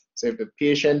resistance. So if the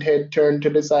patient head turned to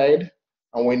the side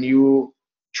and when you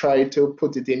try to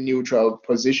put it in neutral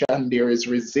position, there is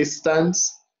resistance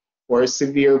or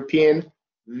severe pain,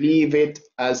 leave it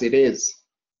as it is.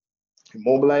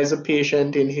 Immobilize the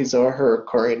patient in his or her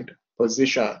current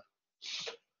position.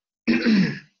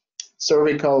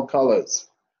 Cervical collars.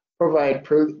 Provide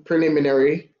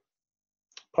preliminary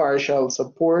partial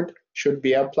support should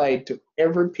be applied to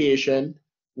every patient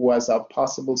who has a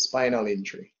possible spinal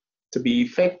injury. To be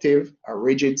effective, a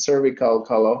rigid cervical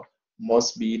collar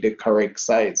must be the correct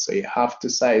size. So you have to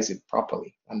size it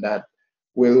properly, and that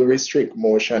will restrict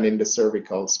motion in the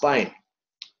cervical spine.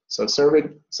 So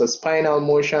spinal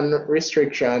motion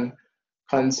restriction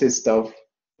consists of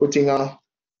putting a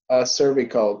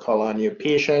cervical collar on your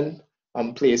patient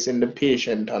and placing the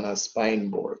patient on a spine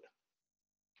board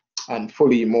and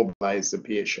fully immobilize the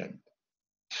patient.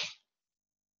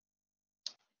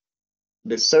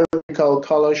 The cervical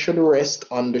collar should rest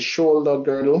on the shoulder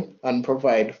girdle and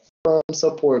provide firm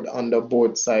support under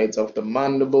both sides of the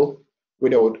mandible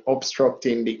without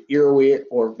obstructing the airway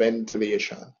or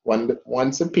ventilation.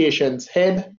 Once the patient's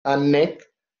head and neck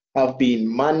have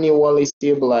been manually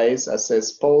stabilized,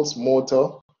 assess pulse, motor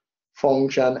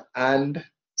function, and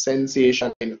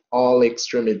sensation in all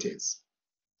extremities.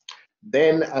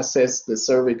 Then assess the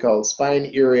cervical spine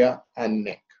area and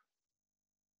neck.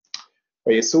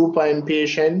 For a supine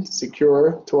patient,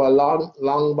 secure to a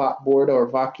long backboard or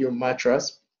vacuum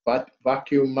mattress, but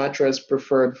vacuum mattress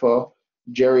preferred for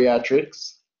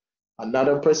geriatrics.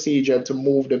 Another procedure to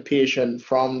move the patient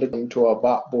from the ground to a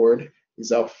backboard is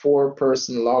a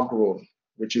 4-person log roll,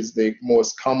 which is the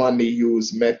most commonly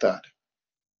used method.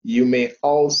 You may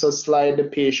also slide the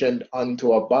patient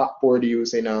onto a backboard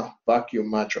using a vacuum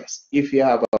mattress if you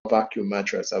have a vacuum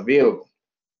mattress available.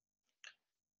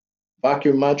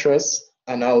 Vacuum mattress,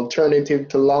 an alternative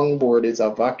to longboard, is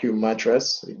a vacuum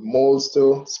mattress. It molds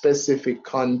to specific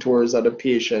contours of the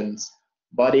patient's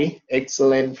body,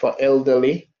 excellent for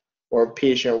elderly or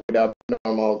patient with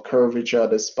abnormal curvature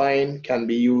of the spine, can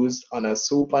be used on a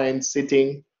supine,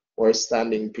 sitting, or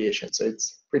standing patient. So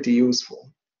it's pretty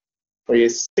useful. For your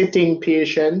sitting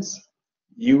patients,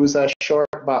 use a short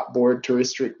backboard to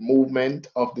restrict movement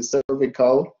of the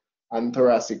cervical and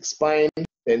thoracic spine,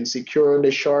 then secure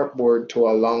the short board to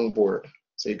a long board.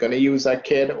 So you're going to use a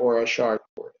KED or a short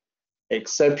board.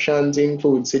 Exceptions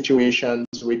include situations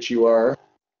which you or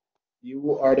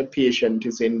the patient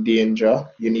is in danger.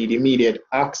 You need immediate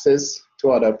access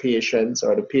to other patients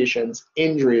or the patient's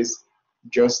injuries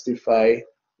justify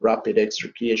rapid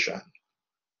extrication.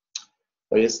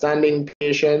 For your standing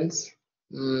patients,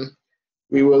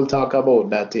 we will talk about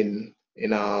that in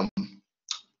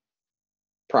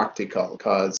practical,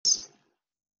 because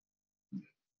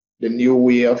the new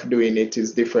way of doing it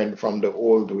is different from the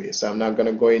old way. So I'm not going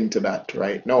to go into that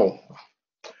right now.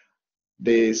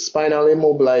 The spinal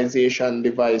immobilization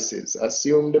devices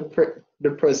assume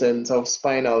the presence of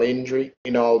spinal injury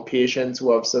in all patients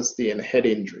who have sustained head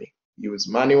injury. Use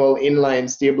manual inline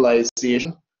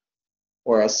stabilization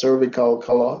or a cervical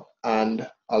collar and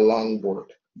a longboard.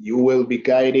 You will be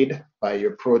guided by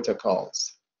your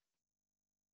protocols.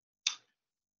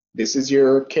 This is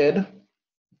your KED.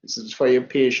 This is for your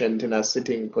patient in a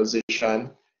sitting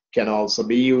position. Can also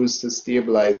be used to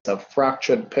stabilize a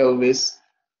fractured pelvis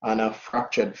and a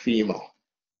fractured femur.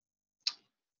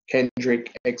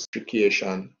 Kendrick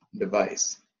extrication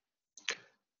device.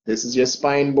 This is your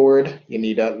spine board. You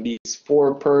need at least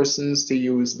 4 persons to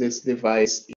use this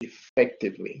device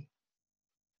effectively.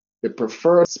 The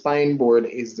preferred spine board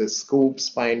is the scoop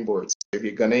spine board. So if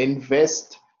you're going to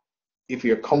invest, if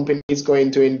your company is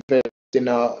going to invest in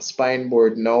a spine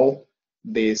board now,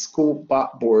 the scoop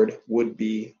backboard would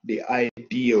be the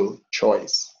ideal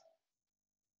choice.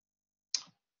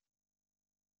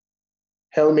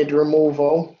 Helmet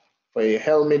removal. For a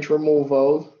helmet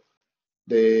removal,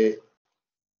 the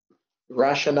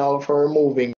rationale for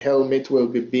removing helmet will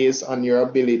be based on your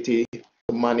ability to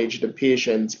manage the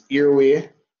patient's airway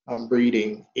and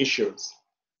breathing issues.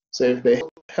 So if the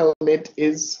helmet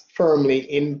is firmly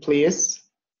in place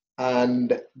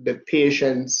and the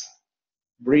patient's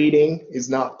breathing is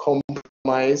not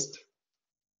compromised,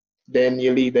 then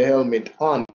you leave the helmet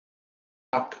on.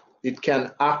 It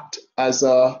can act as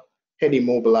a head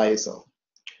immobilizer.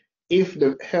 If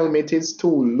the helmet is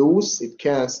too loose, it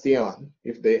can't stay on.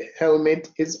 If the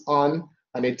helmet is on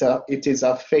and it is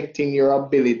affecting your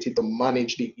ability to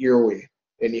manage the airway,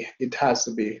 then it has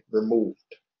to be removed.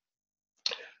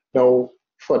 Now,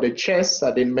 for the chest,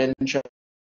 I didn't mention in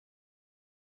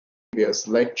the previous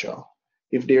lecture.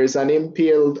 If there is an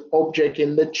impaled object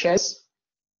in the chest,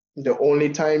 the only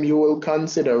time you will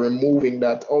consider removing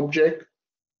that object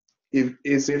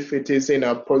is if it is in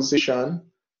a position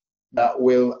that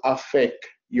will affect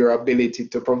your ability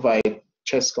to provide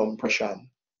chest compression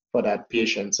for that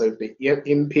patient. So if the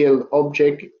impaled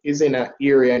object is in an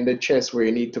area in the chest where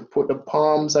you need to put the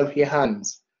palms of your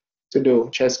hands to do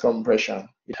chest compression,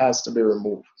 it has to be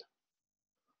removed.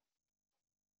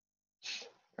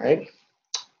 Right?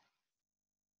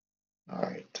 All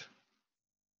right.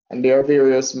 And there are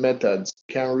various methods.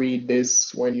 You can read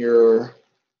this when you're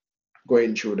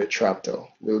going through the chapter.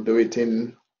 We'll do it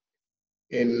in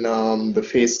the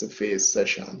face-to-face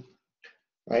session,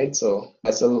 right? So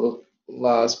that's the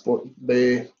last point.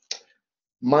 The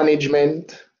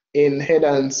management in head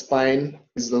and spine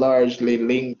is largely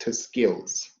linked to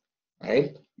skills,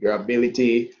 right? Your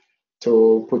ability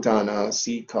to put on a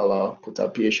C-collar, put a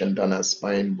patient on a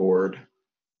spine board.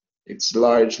 It's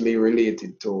largely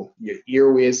related to your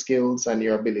airway skills and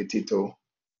your ability to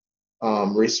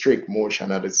restrict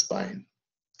motion of the spine.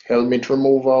 Helmet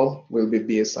removal will be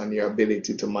based on your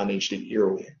ability to manage the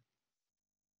airway.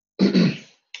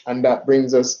 And that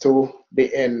brings us to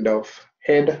the end of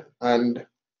head and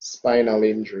spinal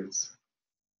injuries.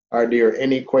 Are there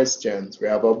any questions? We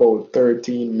have about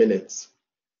 13 minutes.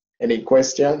 Any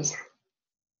questions?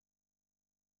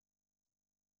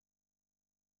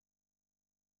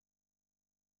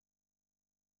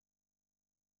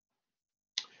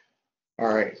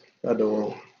 All right, I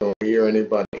don't hear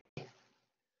anybody.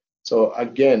 So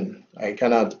again, I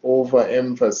cannot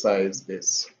overemphasize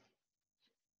this.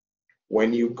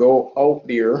 When you go out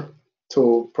there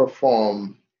to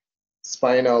perform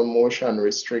spinal motion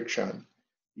restriction,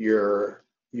 you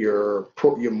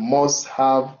must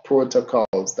have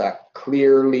protocols that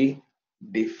clearly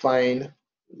define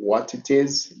what it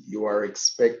is you are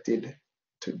expected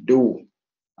to do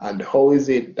and how is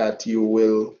it that you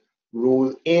will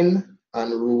rule in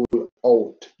and rule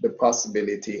out the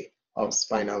possibility of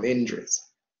spinal injuries,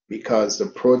 because the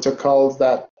protocols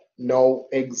that now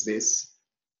exist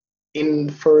in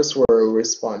first world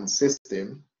response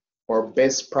system or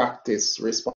best practice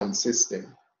response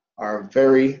system are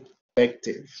very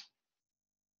effective,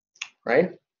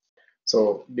 right?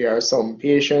 So there are some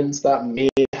patients that may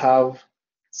have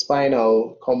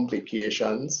spinal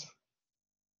complications.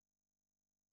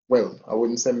 Well, I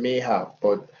wouldn't say may have,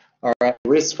 but are at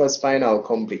risk for spinal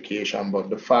complication. But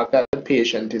the fact that the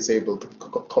patient is able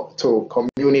to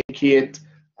communicate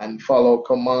and follow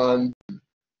commands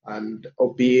and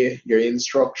obey your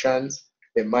instructions,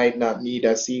 they might not need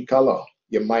a C-collar.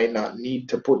 You might not need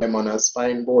to put them on a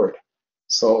spine board.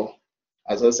 So,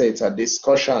 as I say, it's a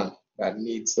discussion that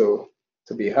needs to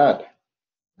be had,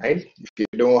 right? If you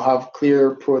don't have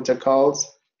clear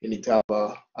protocols, you need to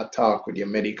have a talk with your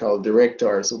medical director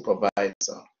or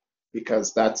supervisor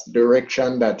because that's the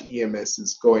direction that EMS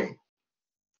is going.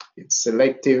 It's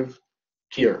selective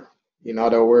care. In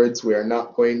other words, we are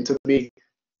not going to be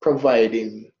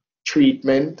providing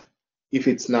treatment if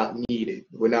it's not needed.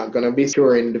 We're not going to be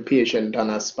curing the patient on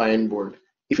a spine board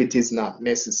if it is not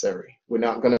necessary. We're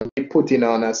not going to be putting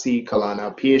on a cecal on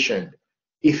a patient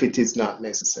if it is not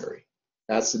necessary.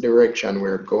 That's the direction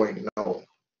we're going now,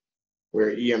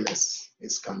 where EMS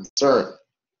is concerned.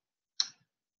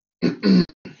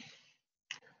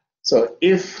 So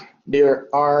if there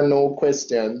are no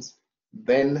questions,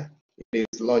 then it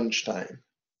is lunchtime.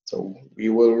 So we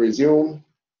will resume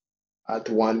at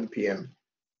 1 p.m.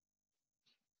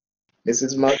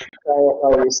 Mrs. McIntyre,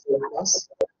 are you still with us?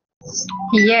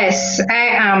 Yes, I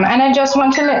am. And I just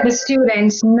want to let the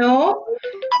students know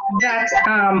that,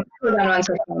 hold on one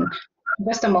second,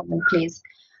 just a moment, please.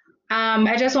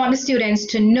 I just want the students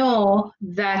to know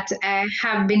that I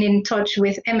have been in touch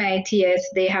with MITS.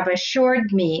 They have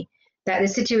assured me that the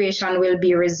situation will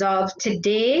be resolved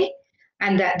today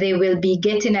and that they will be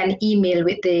getting an email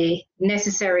with the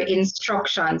necessary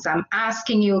instructions. I'm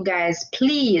asking you guys,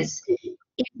 please,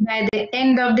 if by the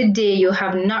end of the day you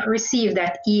have not received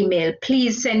that email,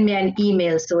 please send me an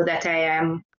email so that I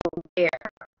am aware.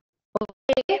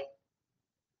 Okay?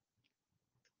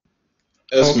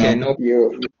 Yes, Okay, ma'am.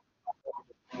 no.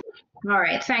 All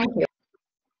right, thank you.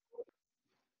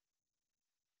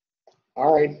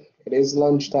 All right, it is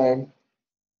lunchtime.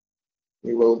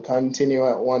 We will continue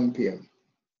at 1 p.m.